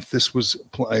wild if this was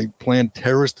a planned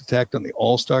terrorist attack on the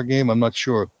All-Star game? I'm not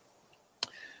sure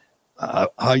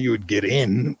how you would get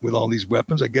in with all these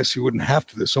weapons. I guess you wouldn't have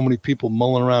to. There's so many people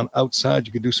mulling around outside.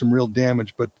 You could do some real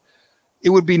damage. But it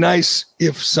would be nice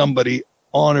if somebody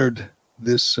honored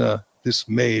this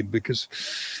maid, because,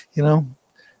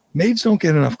 maids don't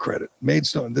get enough credit.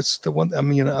 Maids don't. That's the one. I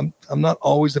mean, I'm not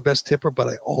always the best tipper, but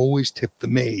I always tip the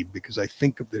maid because I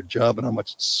think of their job and how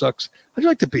much it sucks. I'd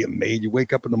like to be a maid. You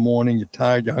wake up in the morning, you're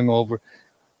tired, you're hungover,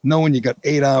 knowing you got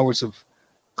 8 hours of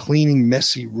cleaning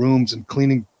messy rooms and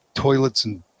cleaning toilets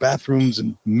and bathrooms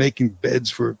and making beds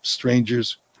for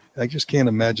strangers. I just can't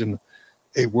imagine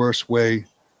a worse way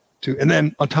to. And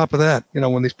then on top of that,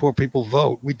 when these poor people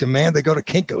vote, we demand they go to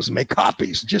Kinko's and make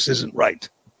copies. It just isn't right.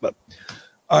 But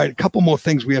all right, a couple more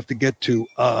things we have to get to.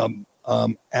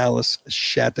 Alice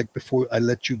Shattuck, before I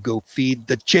let you go feed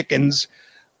the chickens.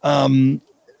 The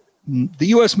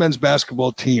U.S. men's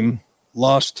basketball team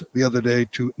lost the other day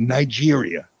to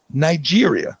Nigeria. Now,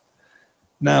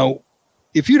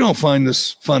 if you don't find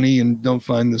this funny and don't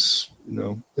find this,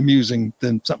 amusing,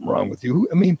 then something wrong with you.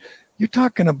 I mean, you're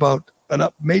talking about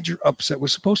major upset. We're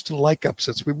supposed to like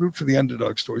upsets. We root for the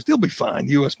underdog stories. They'll be fine.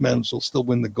 U.S. men's will still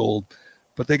win the gold.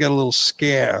 But they got a little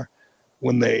scare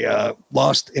when they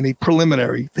lost in a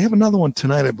preliminary. They have another one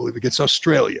tonight, I believe, against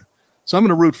Australia. So I'm going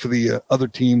to root for the other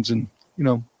teams, and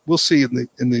we'll see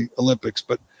in the Olympics.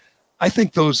 But I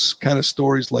think those kind of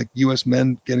stories, like U.S.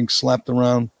 men getting slapped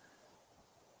around,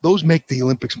 those make the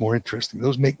Olympics more interesting.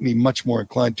 Those make me much more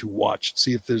inclined to watch,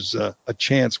 see if there's a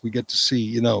chance we get to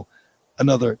see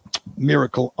another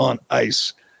miracle on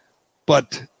ice.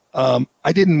 But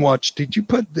I didn't watch. Did you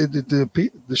put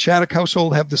the Shattuck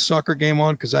household have the soccer game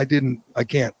on? Because I didn't. I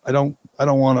can't. I don't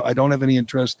want to. I don't have any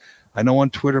interest. I know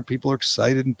on Twitter people are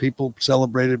excited and people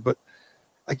celebrated, but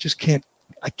I just can't.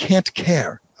 I can't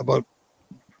care about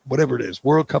whatever it is,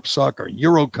 World Cup soccer,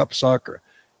 Euro Cup soccer.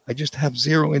 I just have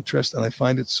zero interest, and I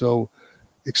find it so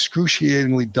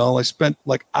excruciatingly dull. I spent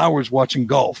like hours watching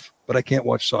golf, but I can't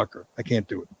watch soccer. I can't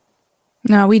do it.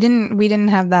 No, we didn't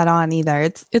have that on either.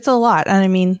 It's a lot. And I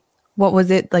mean, what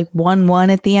was it, like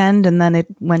 1-1 at the end, and then it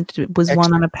was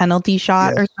one on a penalty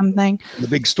shot or something? The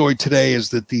big story today is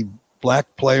that the black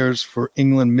players for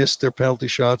England missed their penalty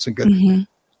shots and got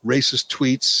racist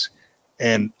tweets.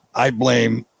 And I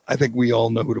think we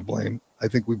all know who to blame. I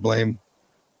think we blame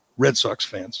Red Sox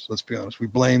fans. Let's be honest. We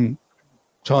blame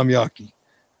Tom Yawkey.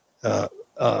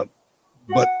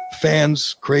 But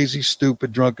fans, crazy,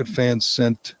 stupid, drunken fans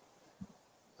sent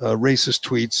racist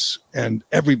tweets, and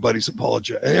everybody's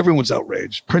apologized. Everyone's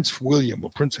outraged. Prince William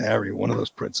or Prince Harry, one of those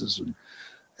princes,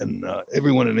 and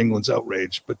everyone in England's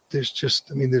outraged. But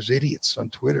there's idiots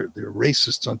on Twitter. They're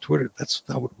racists on Twitter. That's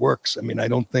how it works. I mean, I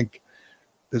don't think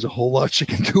there's a whole lot you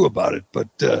can do about it.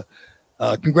 But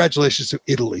congratulations to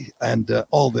Italy and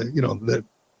all the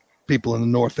people in the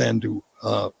North End who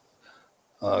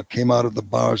came out of the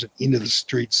bars and into the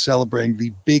streets celebrating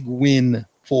the big win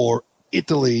for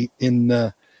Italy in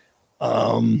the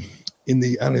I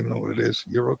don't even know what it is,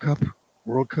 Euro Cup,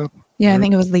 World Cup. Yeah, I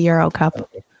think it was the Euro Cup.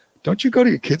 Don't you go to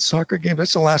your kids' soccer game?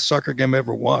 That's the last soccer game I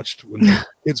ever watched when the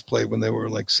kids played when they were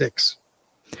like 6.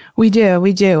 We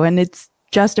do, and it's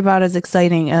just about as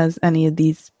exciting as any of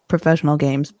these professional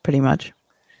games, pretty much.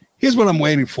 Here's what I'm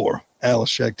waiting for, Alice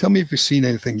Shag. Tell me if you've seen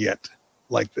anything yet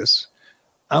like this.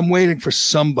 I'm waiting for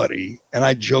somebody, and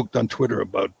I joked on Twitter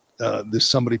about this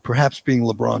somebody perhaps being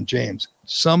LeBron James,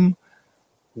 some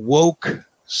woke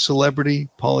celebrity,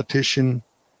 politician,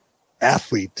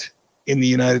 athlete in the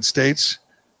United States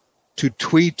to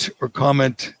tweet or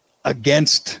comment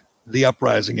against the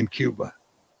uprising in Cuba.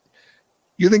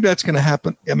 You think that's going to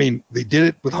happen? I mean, they did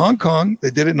it with Hong Kong. They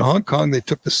did it in Hong Kong. They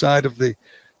took the side of the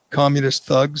communist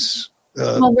thugs.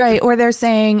 Well, right. Or they're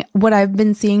saying, what I've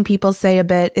been seeing people say a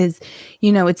bit is,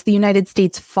 it's the United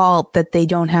States' fault that they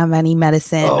don't have any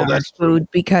medicine or food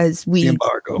because we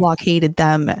blockaded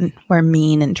them and we're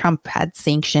mean and Trump had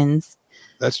sanctions.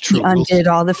 That's true. He undid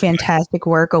all the fantastic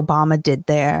work Obama did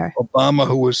there. Obama,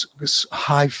 who was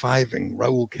high-fiving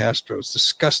Raul Castro, is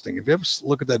disgusting. If you ever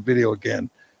look at that video again,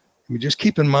 I mean, just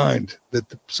keep in mind that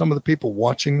some of the people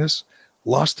watching this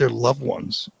lost their loved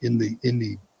ones in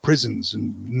the prisons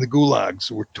and in the gulags,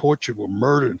 were tortured, were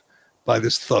murdered by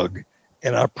this thug.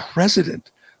 And our president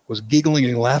was giggling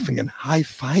and laughing and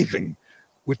high-fiving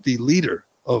with the leader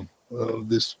of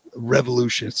this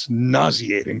revolution. It's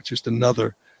nauseating. It's just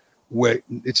another way.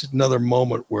 It's another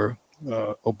moment where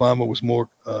Obama was more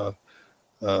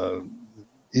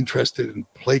interested in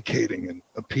placating and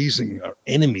appeasing our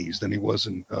enemies than he was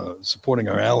in supporting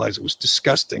our allies. It was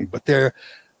disgusting, but they're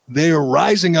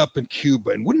rising up in Cuba.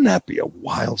 And wouldn't that be a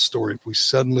wild story if we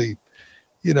suddenly,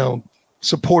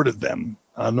 supported them?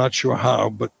 I'm not sure how,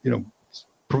 but,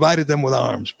 provided them with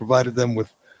arms, provided them with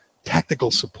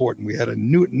tactical support. And we had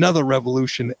another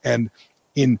revolution. And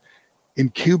in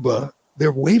Cuba,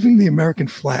 they're waving the American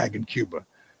flag in Cuba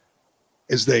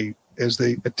as they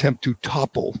attempt to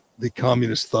topple the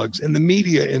communist thugs. And the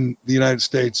media in the United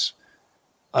States,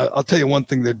 I'll tell you one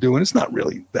thing they're doing. It's not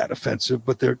really that offensive,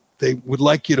 but they would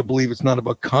like you to believe it's not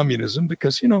about communism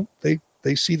because,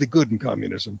 they see the good in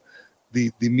communism.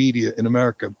 The media in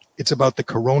America, it's about the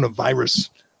coronavirus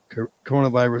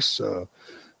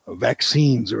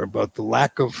vaccines, or about the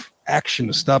lack of action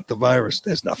to stop the virus.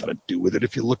 There's nothing to do with it.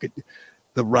 If you look at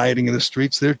the rioting in the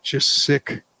streets, they're just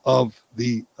sick of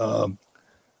the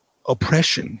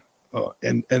oppression.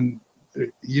 And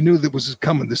you knew that was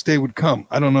coming. This day would come.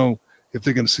 I don't know if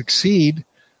they're going to succeed.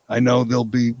 I know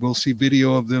we'll see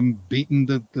video of them beating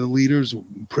the leaders,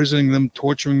 imprisoning them,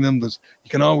 torturing them. You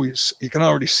can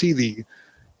already see the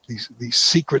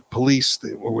secret police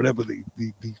or whatever, the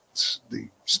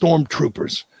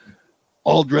stormtroopers,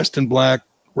 all dressed in black,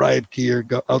 riot gear,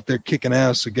 out there kicking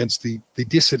ass against the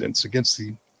dissidents, against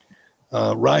the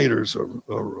rioters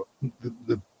or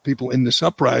the people in this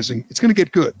uprising. It's going to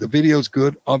get good. The video's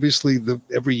good. Obviously,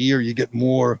 every year you get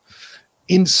more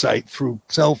insight through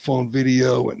cell phone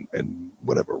video and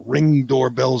whatever, Ring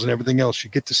doorbells and everything else. You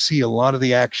get to see a lot of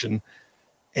the action,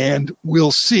 and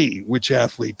we'll see which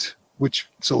athlete, which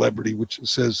celebrity, which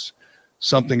says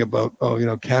something about,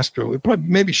 Castro.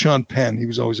 Maybe Sean Penn. He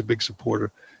was always a big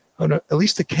supporter. Oh, no, at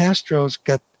least the Castros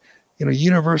got,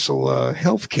 universal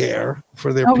health care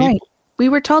for their people. Right. We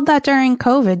were told that during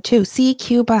COVID too. See,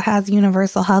 Cuba has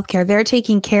universal health care. They're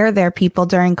taking care of their people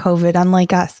during COVID,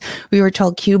 unlike us. We were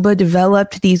told Cuba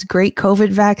developed these great COVID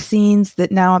vaccines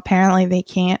that now apparently they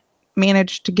can't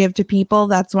manage to give to people.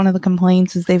 That's one of the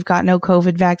complaints, is they've got no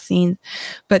COVID vaccines.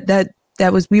 But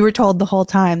we were told the whole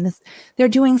time, they're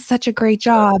doing such a great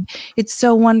job. It's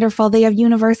so wonderful. They have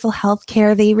universal health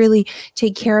care. They really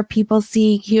take care of people.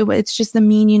 See, Cuba, it's just the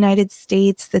mean United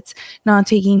States that's not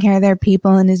taking care of their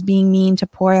people and is being mean to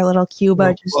poor little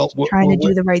Cuba, trying to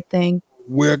do the right thing.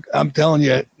 I'm telling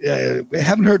you, I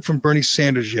haven't heard from Bernie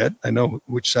Sanders yet. I know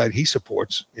which side he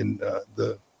supports in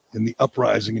the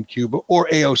uprising in Cuba, or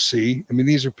AOC. I mean,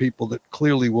 these are people that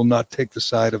clearly will not take the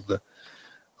side of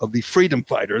the freedom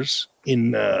fighters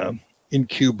in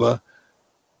Cuba.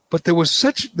 But there was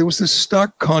this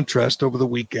stark contrast over the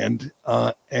weekend,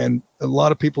 and a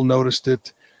lot of people noticed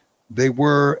it. They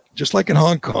were, just like in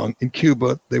Hong Kong, in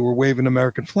Cuba, they were waving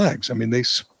American flags. I mean, they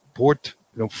support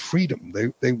freedom.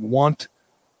 They want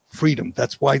freedom.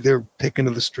 That's why they're taken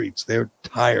to the streets. They're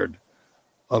tired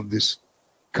of this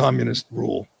communist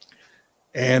rule.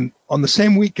 And on the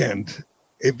same weekend,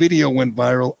 a video went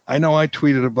viral. I know I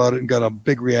tweeted about it and got a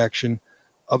big reaction,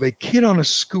 of a kid on a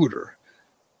scooter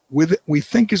with, we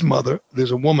think, his mother.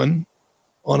 There's a woman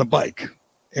on a bike,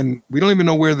 and we don't even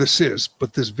know where this is,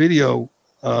 but this video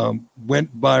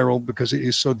went viral because it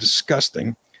is so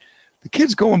disgusting. The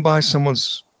kid's going by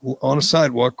on a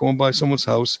sidewalk, going by someone's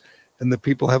house, and the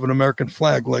people have an American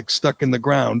flag stuck in the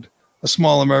ground, a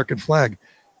small American flag.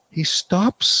 He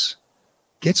stops,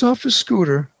 gets off his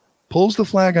scooter, pulls the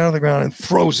flag out of the ground and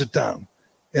throws it down.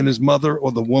 and his mother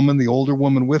or the woman, the older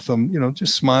woman with him,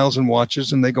 just smiles and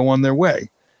watches, and they go on their way.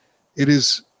 It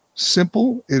is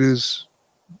simple. It is,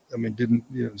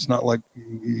 it's not like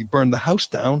he burned the house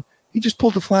down. He just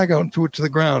pulled the flag out and threw it to the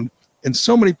ground. And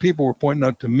so many people were pointing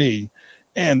out to me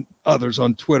and others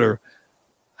on Twitter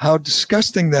how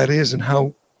disgusting that is, and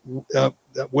how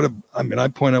I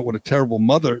point out what a terrible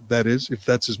mother that is, if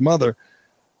that's his mother.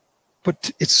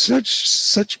 But it's it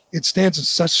stands in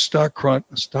such stark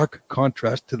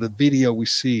contrast to the video we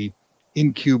see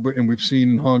in Cuba, and we've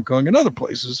seen in Hong Kong and other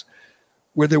places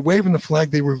where they're waving the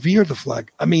flag. They revere the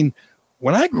flag. I mean,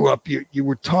 when I grew up, you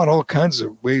were taught all kinds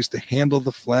of ways to handle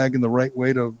the flag in the right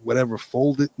way, to whatever,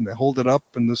 fold it and hold it up,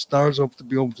 and the stars have to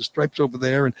be over the stripes over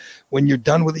there. And when you're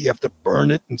done with it, you have to burn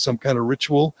it in some kind of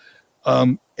ritual.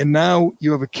 And now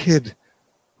you have a kid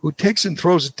who takes it and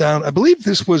throws it down. I believe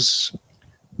this was,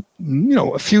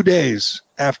 a few days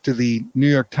after the New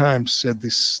York Times said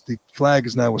the flag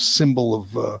is now a symbol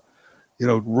of,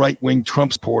 right-wing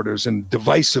Trump supporters and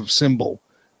divisive symbol.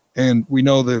 And we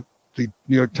know that the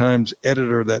New York Times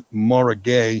editor, that Maura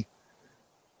Gay,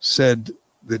 said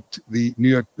that the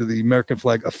American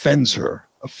flag offends her,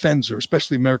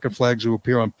 especially American flags who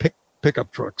appear on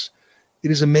pickup trucks. It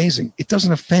is amazing. It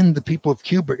doesn't offend the people of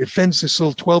Cuba. It offends this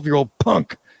little 12-year-old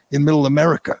punk in middle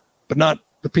America, but not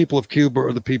the people of Cuba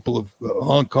or the people of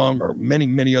Hong Kong or many,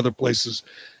 many other places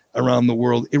around the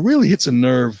world. It really hits a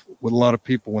nerve with a lot of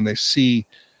people when they see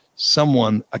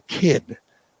someone, a kid,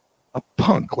 a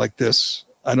punk like this.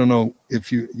 I don't know if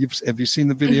have you seen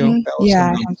the video? Mm-hmm.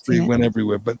 Yeah, it went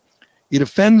everywhere, but it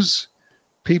offends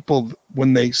people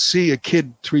when they see a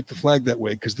kid treat the flag that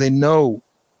way, because they know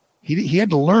he had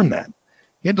to learn that.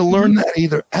 He had to learn that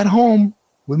either at home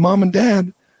with mom and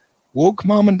dad, woke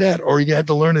mom and dad, or he had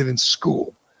to learn it in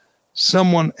school.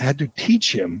 Someone had to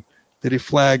teach him that a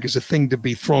flag is a thing to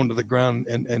be thrown to the ground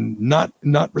and not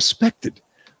respected,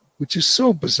 which is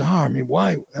so bizarre. I mean,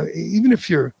 why? Even if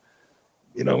you're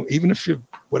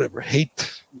whatever,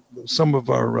 hate some of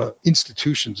our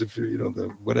institutions, if you're,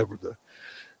 the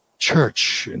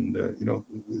church and,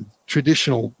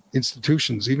 traditional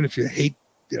institutions, even if you hate,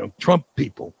 Trump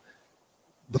people,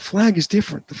 the flag is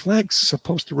different. The flag's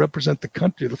supposed to represent the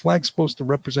country. The flag's supposed to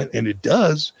represent, and it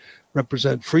does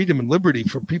represent, freedom and liberty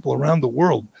for people around the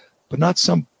world, but not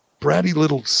some bratty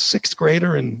little sixth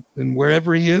grader in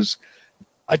wherever he is.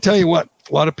 I tell you what,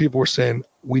 a lot of people were saying,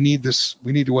 we need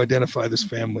to identify this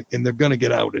family, and they're going to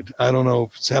get outed. I don't know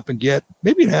if it's happened yet.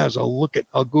 Maybe it has. I'll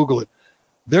Google it.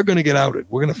 They're going to get outed.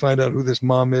 We're going to find out who this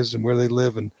mom is and where they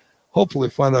live, and hopefully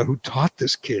find out who taught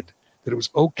this kid that it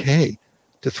was okay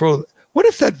to throw. What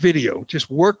if that video, just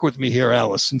work with me here,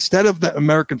 Alice, instead of that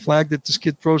American flag that this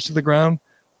kid throws to the ground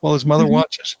while his mother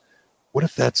watches, what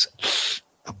if that's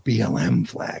a BLM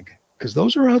flag? Because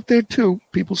those are out there too.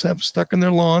 People have stuck in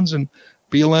their lawns, and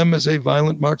BLM is a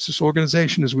violent Marxist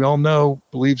organization, as we all know,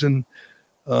 believes in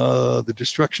the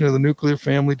destruction of the nuclear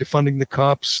family, defunding the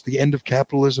cops, the end of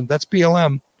capitalism. That's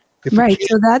BLM. Right.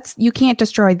 So you can't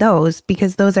destroy those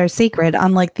because those are sacred,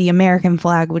 unlike the American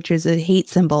flag, which is a hate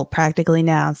symbol practically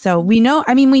now. So we know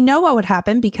what would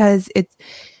happen because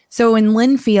so in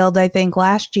Linfield, I think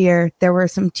last year, there were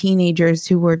some teenagers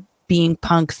who were being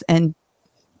punks and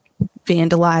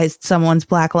vandalized someone's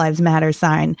Black Lives Matter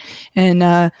sign.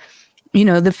 And,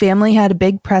 the family had a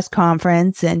big press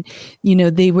conference and,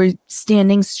 they were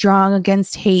standing strong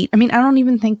against hate. I mean, I don't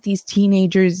even think these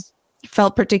teenagers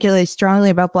felt particularly strongly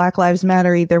about Black Lives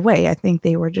Matter either way. I think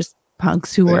they were just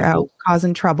punks who were out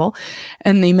causing trouble,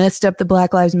 and they messed up the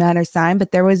Black Lives Matter sign,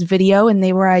 but there was video and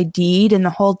they were ID'd, and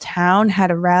the whole town had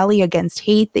a rally against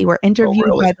hate. They were interviewed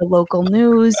by the local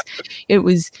news. It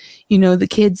was, the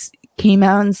kids came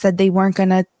out and said they weren't going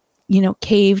to,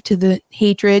 cave to the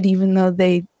hatred, even though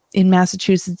they, in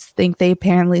Massachusetts, think they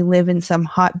apparently live in some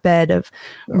hotbed of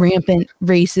rampant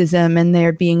racism and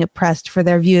they're being oppressed for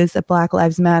their views that Black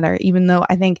Lives Matter, even though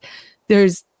I think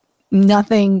there's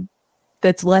nothing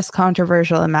that's less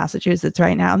controversial in Massachusetts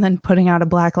right now than putting out a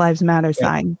Black Lives Matter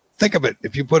sign. Think of it.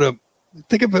 If you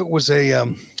think of it was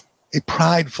a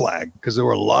pride flag, because there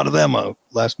were a lot of them out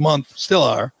last month, still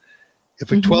are.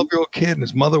 If a 12-year-old kid and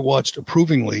his mother watched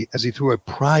approvingly as he threw a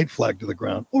pride flag to the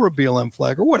ground, or a BLM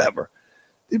flag or whatever,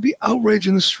 there'd be outrage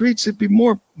in the streets. It'd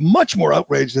be much more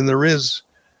outrage than there is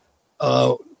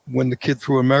when the kid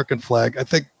threw an American flag. I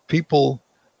think people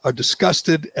are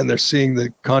disgusted, and they're seeing the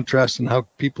contrast in how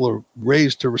people are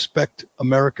raised to respect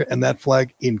America and that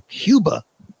flag in Cuba,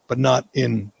 but not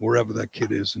in wherever that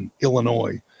kid is in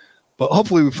Illinois. But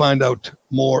hopefully we find out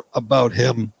more about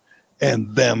him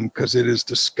and them, because it is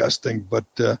disgusting. But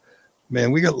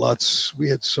man, we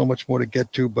had so much more to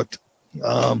get to, but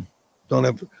don't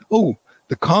have. Oh,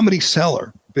 the Comedy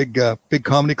Cellar, big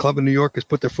comedy club in New York, has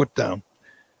put their foot down.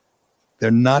 They're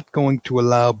not going to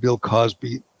allow Bill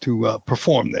Cosby to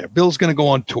perform there. Bill's going to go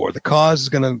on tour. The Cos is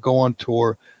going to go on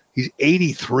tour. He's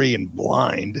 83 and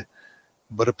blind,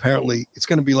 but apparently it's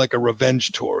going to be like a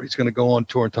revenge tour. He's going to go on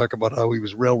tour and talk about how he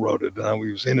was railroaded and how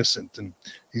he was innocent, and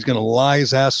he's going to lie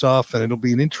his ass off, and it'll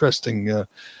be an interesting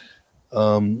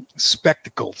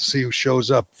spectacle to see who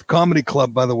shows up. The Comedy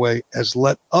Club, by the way, has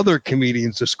let other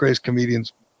comedians, disgraced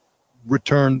comedians,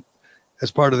 return as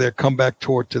part of their comeback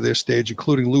tour to their stage,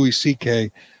 including Louis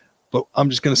C.K. But I'm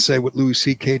just going to say what Louis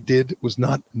C.K. did was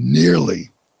not nearly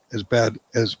as bad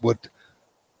as what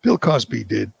Bill Cosby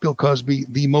did. Bill Cosby,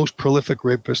 the most prolific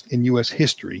rapist in U.S.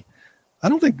 history. I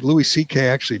don't think Louis C.K.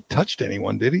 actually touched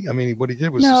anyone, did he? I mean, what he did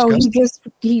was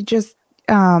disgusting. he just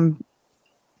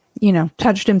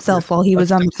touched himself while he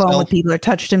was on the phone with people, or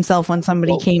touched himself when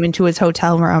somebody came into his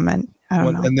hotel room, and I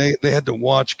don't know. And they had to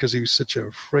watch because he was such a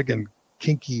friggin'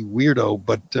 kinky weirdo.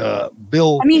 But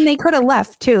Bill, I mean, they could have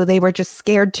left too. They were just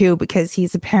scared to, because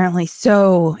he's apparently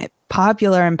so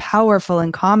popular and powerful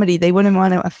in comedy. They wouldn't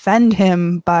want to offend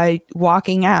him by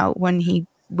walking out when he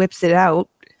whips it out.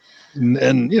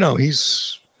 And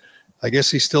I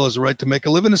guess he still has a right to make a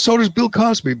living, and so does Bill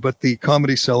Cosby. But the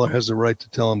Comedy Cellar has the right to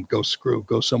tell him, go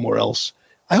somewhere else.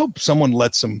 I hope someone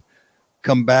lets him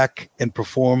come back and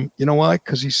perform. You know why?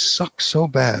 Because he sucks so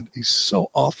bad. He's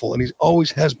so awful, and he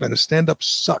always has been. His stand-up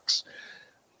sucks.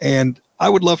 And I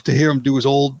would love to hear him do his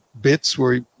old bits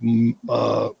where he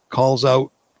calls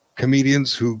out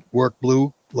comedians who work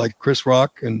blue, like Chris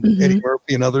Rock and Eddie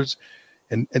Murphy and others,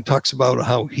 and talks about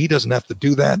how he doesn't have to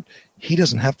do that. He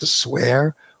doesn't have to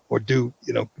swear or do,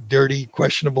 dirty,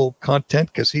 questionable content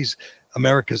because he's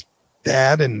America's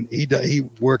dad and he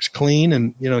works clean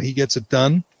and, he gets it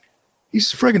done.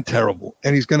 He's friggin' terrible,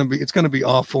 and it's going to be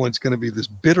awful. And it's going to be this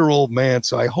bitter old man.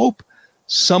 So I hope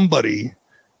somebody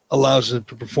allows it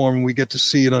to perform and we get to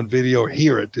see it on video or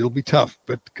hear it. It'll be tough,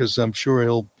 but because I'm sure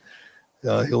he'll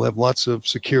have lots of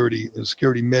security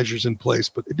measures in place,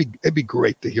 but it'd be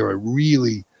great to hear a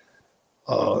really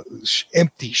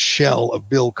empty shell of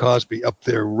Bill Cosby up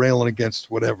there railing against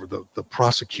whatever the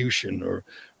prosecution, or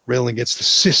railing against the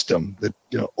system that,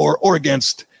 or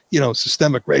against,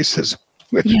 systemic racism,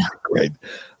 which is great.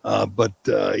 But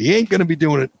he ain't going to be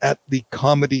doing it at the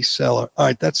Comedy Cellar. All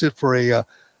right. That's it for a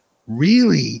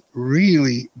really,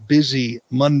 really busy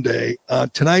Monday.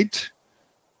 Tonight,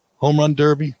 Home Run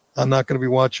Derby. I'm not going to be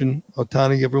watching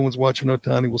Ohtani. Everyone's watching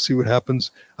Ohtani. We'll see what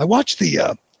happens. I watched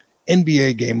the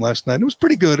NBA game last night. It was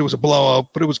pretty good. It was a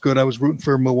blowout, but it was good. I was rooting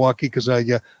for Milwaukee because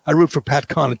I root for Pat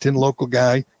Connaughton, local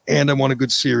guy, and I want a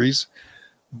good series.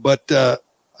 But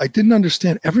I didn't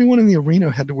understand. Everyone in the arena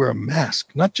had to wear a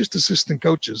mask, not just assistant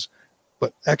coaches,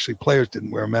 but actually players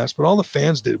didn't wear a mask, but all the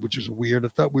fans did, which was weird. I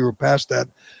thought we were past that.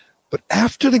 But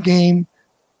after the game,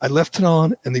 I left it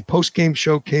on, and the post-game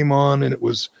show came on, and it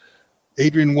was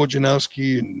Adrian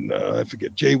Wojnarowski and I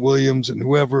forget, Jay Williams and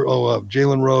whoever,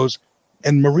 Jalen Rose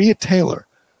and Maria Taylor,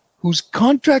 whose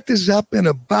contract is up in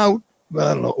about,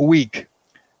 a week,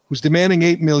 who's demanding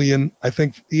 $8 million. I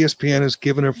think ESPN has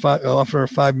given her offering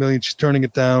her $5 million. She's turning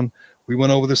it down. We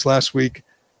went over this last week.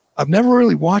 I've never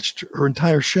really watched her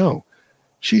entire show.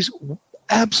 She's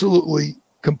absolutely,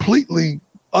 completely,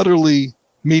 utterly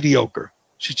mediocre.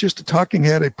 She's just a talking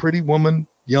head, a pretty woman,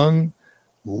 young,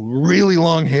 really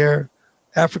long hair,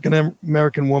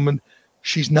 African-American woman.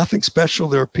 She's nothing special.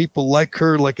 There are people like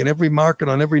her, like in every market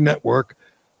on every network,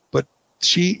 but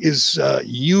she is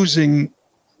using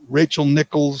Rachel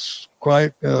Nichols'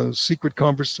 secret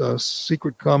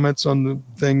comments on the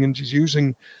thing, and she's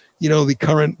using, the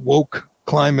current woke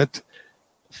climate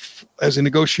as a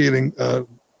negotiating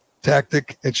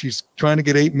tactic, and she's trying to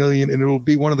get $8 million, and it'll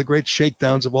be one of the great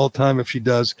shakedowns of all time if she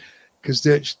does, because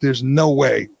there's no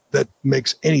way that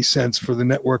makes any sense for the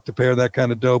network to pay her that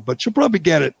kind of dough, but she'll probably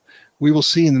get it. We will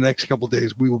see in the next couple of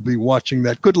days. We will be watching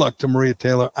that. Good luck to Maria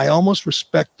Taylor. I almost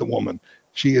respect the woman.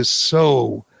 She is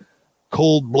so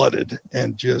cold-blooded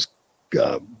and just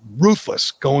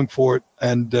ruthless going for it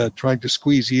and trying to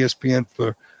squeeze ESPN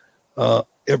for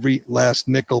every last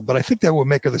nickel. But I think that will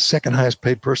make her the second highest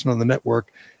paid person on the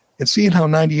network. And seeing how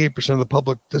 98% of the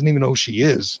public doesn't even know who she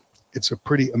is, it's a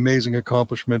pretty amazing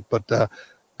accomplishment. But good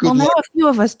luck. Now a few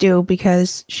of us do,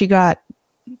 because she got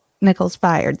Nichols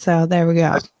fired. So there we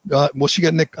go. Well, she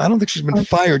got Nick. I don't think she's been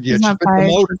fired yet.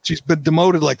 She's been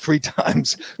demoted like 3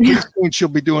 times. Pretty soon she'll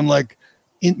be doing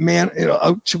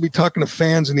she'll be talking to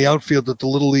fans in the outfield at the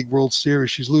Little League World Series.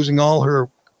 She's losing all her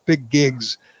big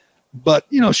gigs, but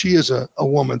she is a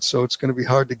woman, so it's going to be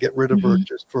hard to get rid of her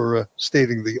just for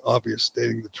stating the obvious,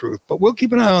 stating the truth. But we'll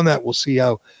keep an eye on that. We'll see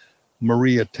how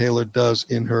Maria Taylor does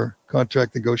in her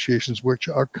contract negotiations, which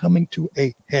are coming to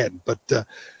a head. But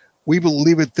we will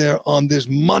leave it there on this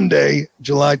Monday,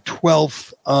 July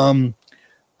 12th. I'm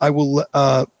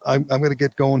going to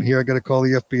get going here. I got to call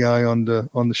the FBI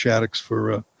on the Shaddocks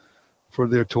for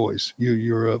their toys.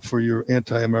 For your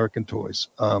anti-American toys.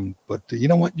 But you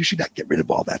know what? You should get rid of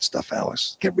all that stuff,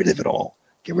 Alice. Get rid of it all.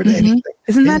 Get rid of anything.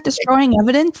 Isn't that destroying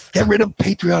evidence? Get rid of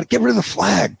patriotic. Get rid of the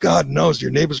flag. God knows your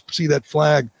neighbors see that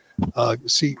flag.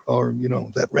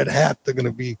 That red hat, they're going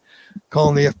to be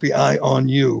calling the FBI on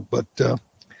you. But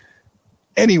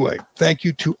anyway, thank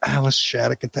you to Alice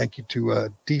Shattuck, and thank you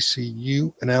to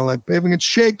DCU and Allied Paving and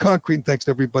Shade Concrete. And thanks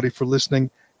to everybody for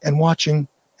listening and watching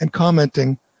and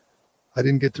commenting. I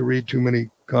didn't get to read too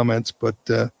many comments, but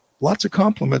lots of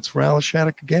compliments for Alice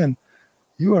Shattuck again.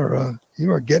 You are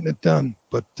getting it done.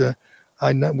 But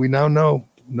we now know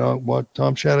what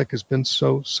Tom Shattuck has been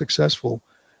so successful.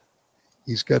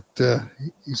 He's got the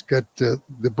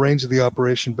brains of the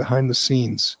operation behind the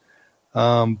scenes.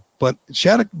 But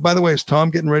Shattuck, by the way, is Tom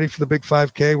getting ready for the big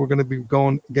 5K? We're going to be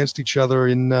going against each other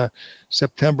in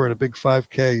September in a big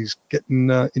 5K. He's getting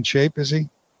in shape, is he?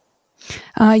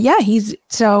 Yeah,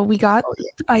 we got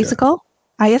the bicycle.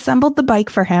 Yeah. I assembled the bike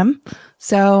for him.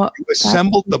 So you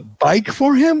assembled the bike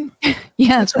for him?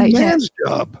 Yes, that's a man's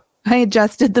job. I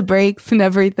adjusted the brakes and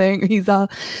everything. He's all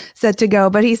set to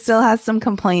go, but he still has some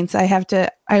complaints. I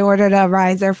ordered a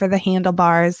riser for the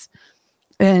handlebars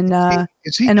and a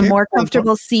more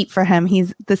comfortable seat for him. He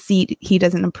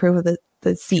doesn't approve of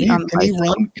the seat on the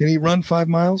bicycle. Can he run 5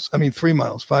 miles? 3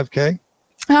 miles, 5K?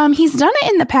 He's done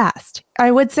it in the past.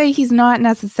 I would say he's not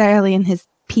necessarily in his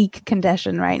peak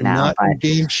condition right now. Not in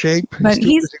game shape. But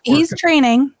he's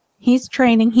training. He's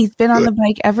training. He's been on the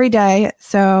bike every day.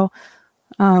 So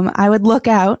I would look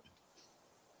out.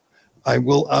 I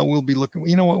will be looking.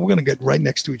 You know what? We're going to get right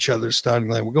next to each other's starting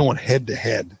line. We're going head to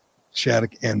head,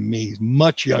 Shattuck and me. He's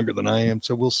much younger than I am.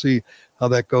 So we'll see how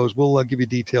that goes. We'll give you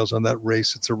details on that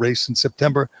race. It's a race in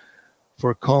September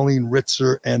for Colleen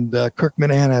Ritzer, and Kirk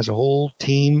Minahan has a whole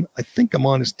team. I think I'm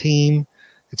on his team.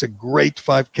 It's a great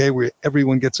 5K where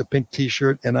everyone gets a pink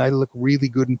T-shirt, and I look really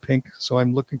good in pink, so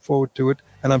I'm looking forward to it.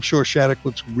 And I'm sure Shattuck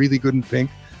looks really good in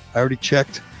pink. I already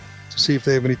checked to see if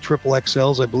they have any triple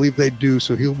XLs. I believe they do,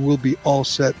 so will be all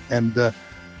set, and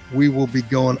we will be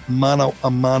going mano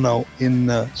a mano in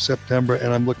September,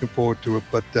 and I'm looking forward to it.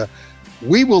 But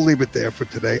we will leave it there for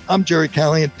today. I'm Jerry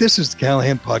Callahan. This is the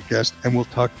Callahan Podcast, and we'll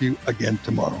talk to you again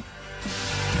tomorrow.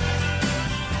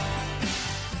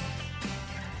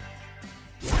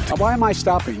 Why am I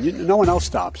stopping? No one else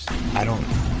stops.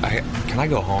 Can I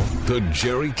go home? The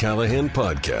Jerry Callahan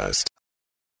Podcast.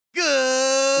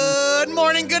 Good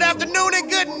morning, good afternoon, and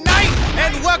good night.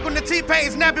 And welcome to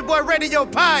T-Pain's Nappy Boy Radio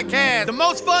Podcast. The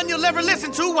most fun you'll ever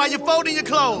listen to while you're folding your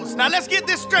clothes. Now let's get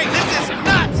this straight. This is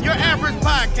not your average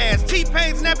podcast.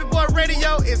 T-Pain's Nappy Boy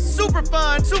Radio is super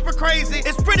fun, super crazy.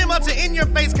 It's pretty much an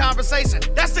in-your-face conversation.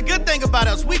 That's the good thing about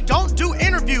us. We don't do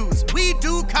interviews. We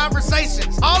do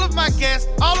conversations. All of my guests,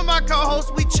 all of my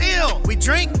co-hosts, we chill. We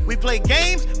drink, we play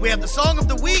games. We have the song of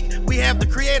the week. We have the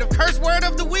creative curse word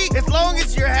of the week. As long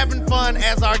as you're having fun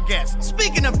as our guest.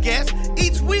 Speaking of guests,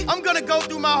 each week I'm going to go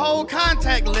through my whole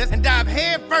contact list and dive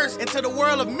head first into the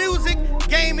world of music,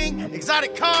 gaming,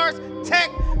 exotic cars,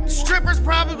 tech, strippers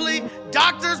probably,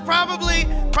 doctors probably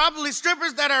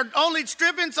strippers that are only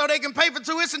stripping so they can pay for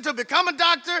tuition to become a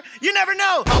doctor. You never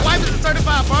know. My wife is a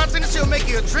certified bartender. She'll make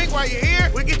you a drink while you're here.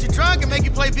 We'll get you drunk and make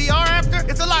you play VR after.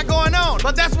 It's a lot going on.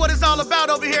 But that's what it's all about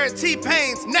over here at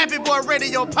T-Pain's Nappy Boy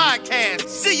Radio Podcast.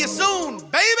 See you soon,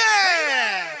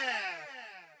 baby!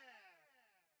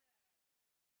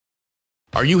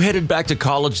 Are you headed back to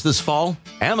college this fall?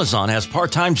 Amazon has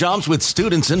part-time jobs with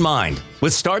students in mind.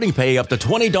 With starting pay up to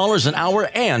 $20 an hour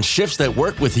and shifts that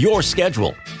work with your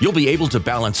schedule, you'll be able to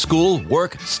balance school,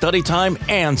 work, study time,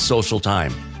 and social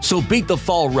time. So beat the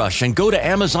fall rush and go to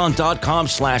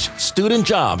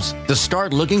Amazon.com/studentjobs to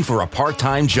start looking for a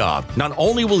part-time job. Not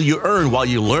only will you earn while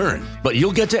you learn, but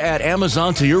you'll get to add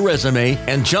Amazon to your resume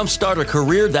and jumpstart a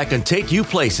career that can take you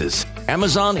places.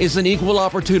 Amazon is an equal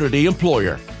opportunity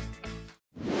employer.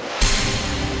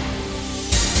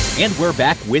 And we're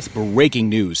back with breaking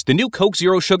news. The new Coke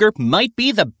Zero Sugar might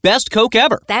be the best Coke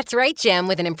ever. That's right, Jam.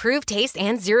 With an improved taste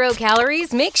and 0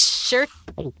 calories, make sure...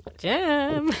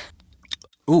 Jam.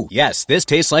 Ooh, yes, this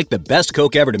tastes like the best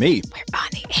Coke ever to me. We're on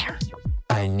the air.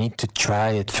 I need to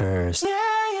try it first.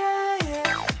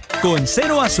 Con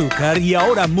cero azúcar y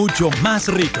ahora mucho más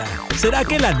rica. ¿Será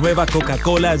que la nueva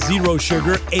Coca-Cola Zero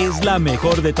Sugar es la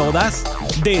mejor de todas?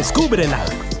 Descúbrela.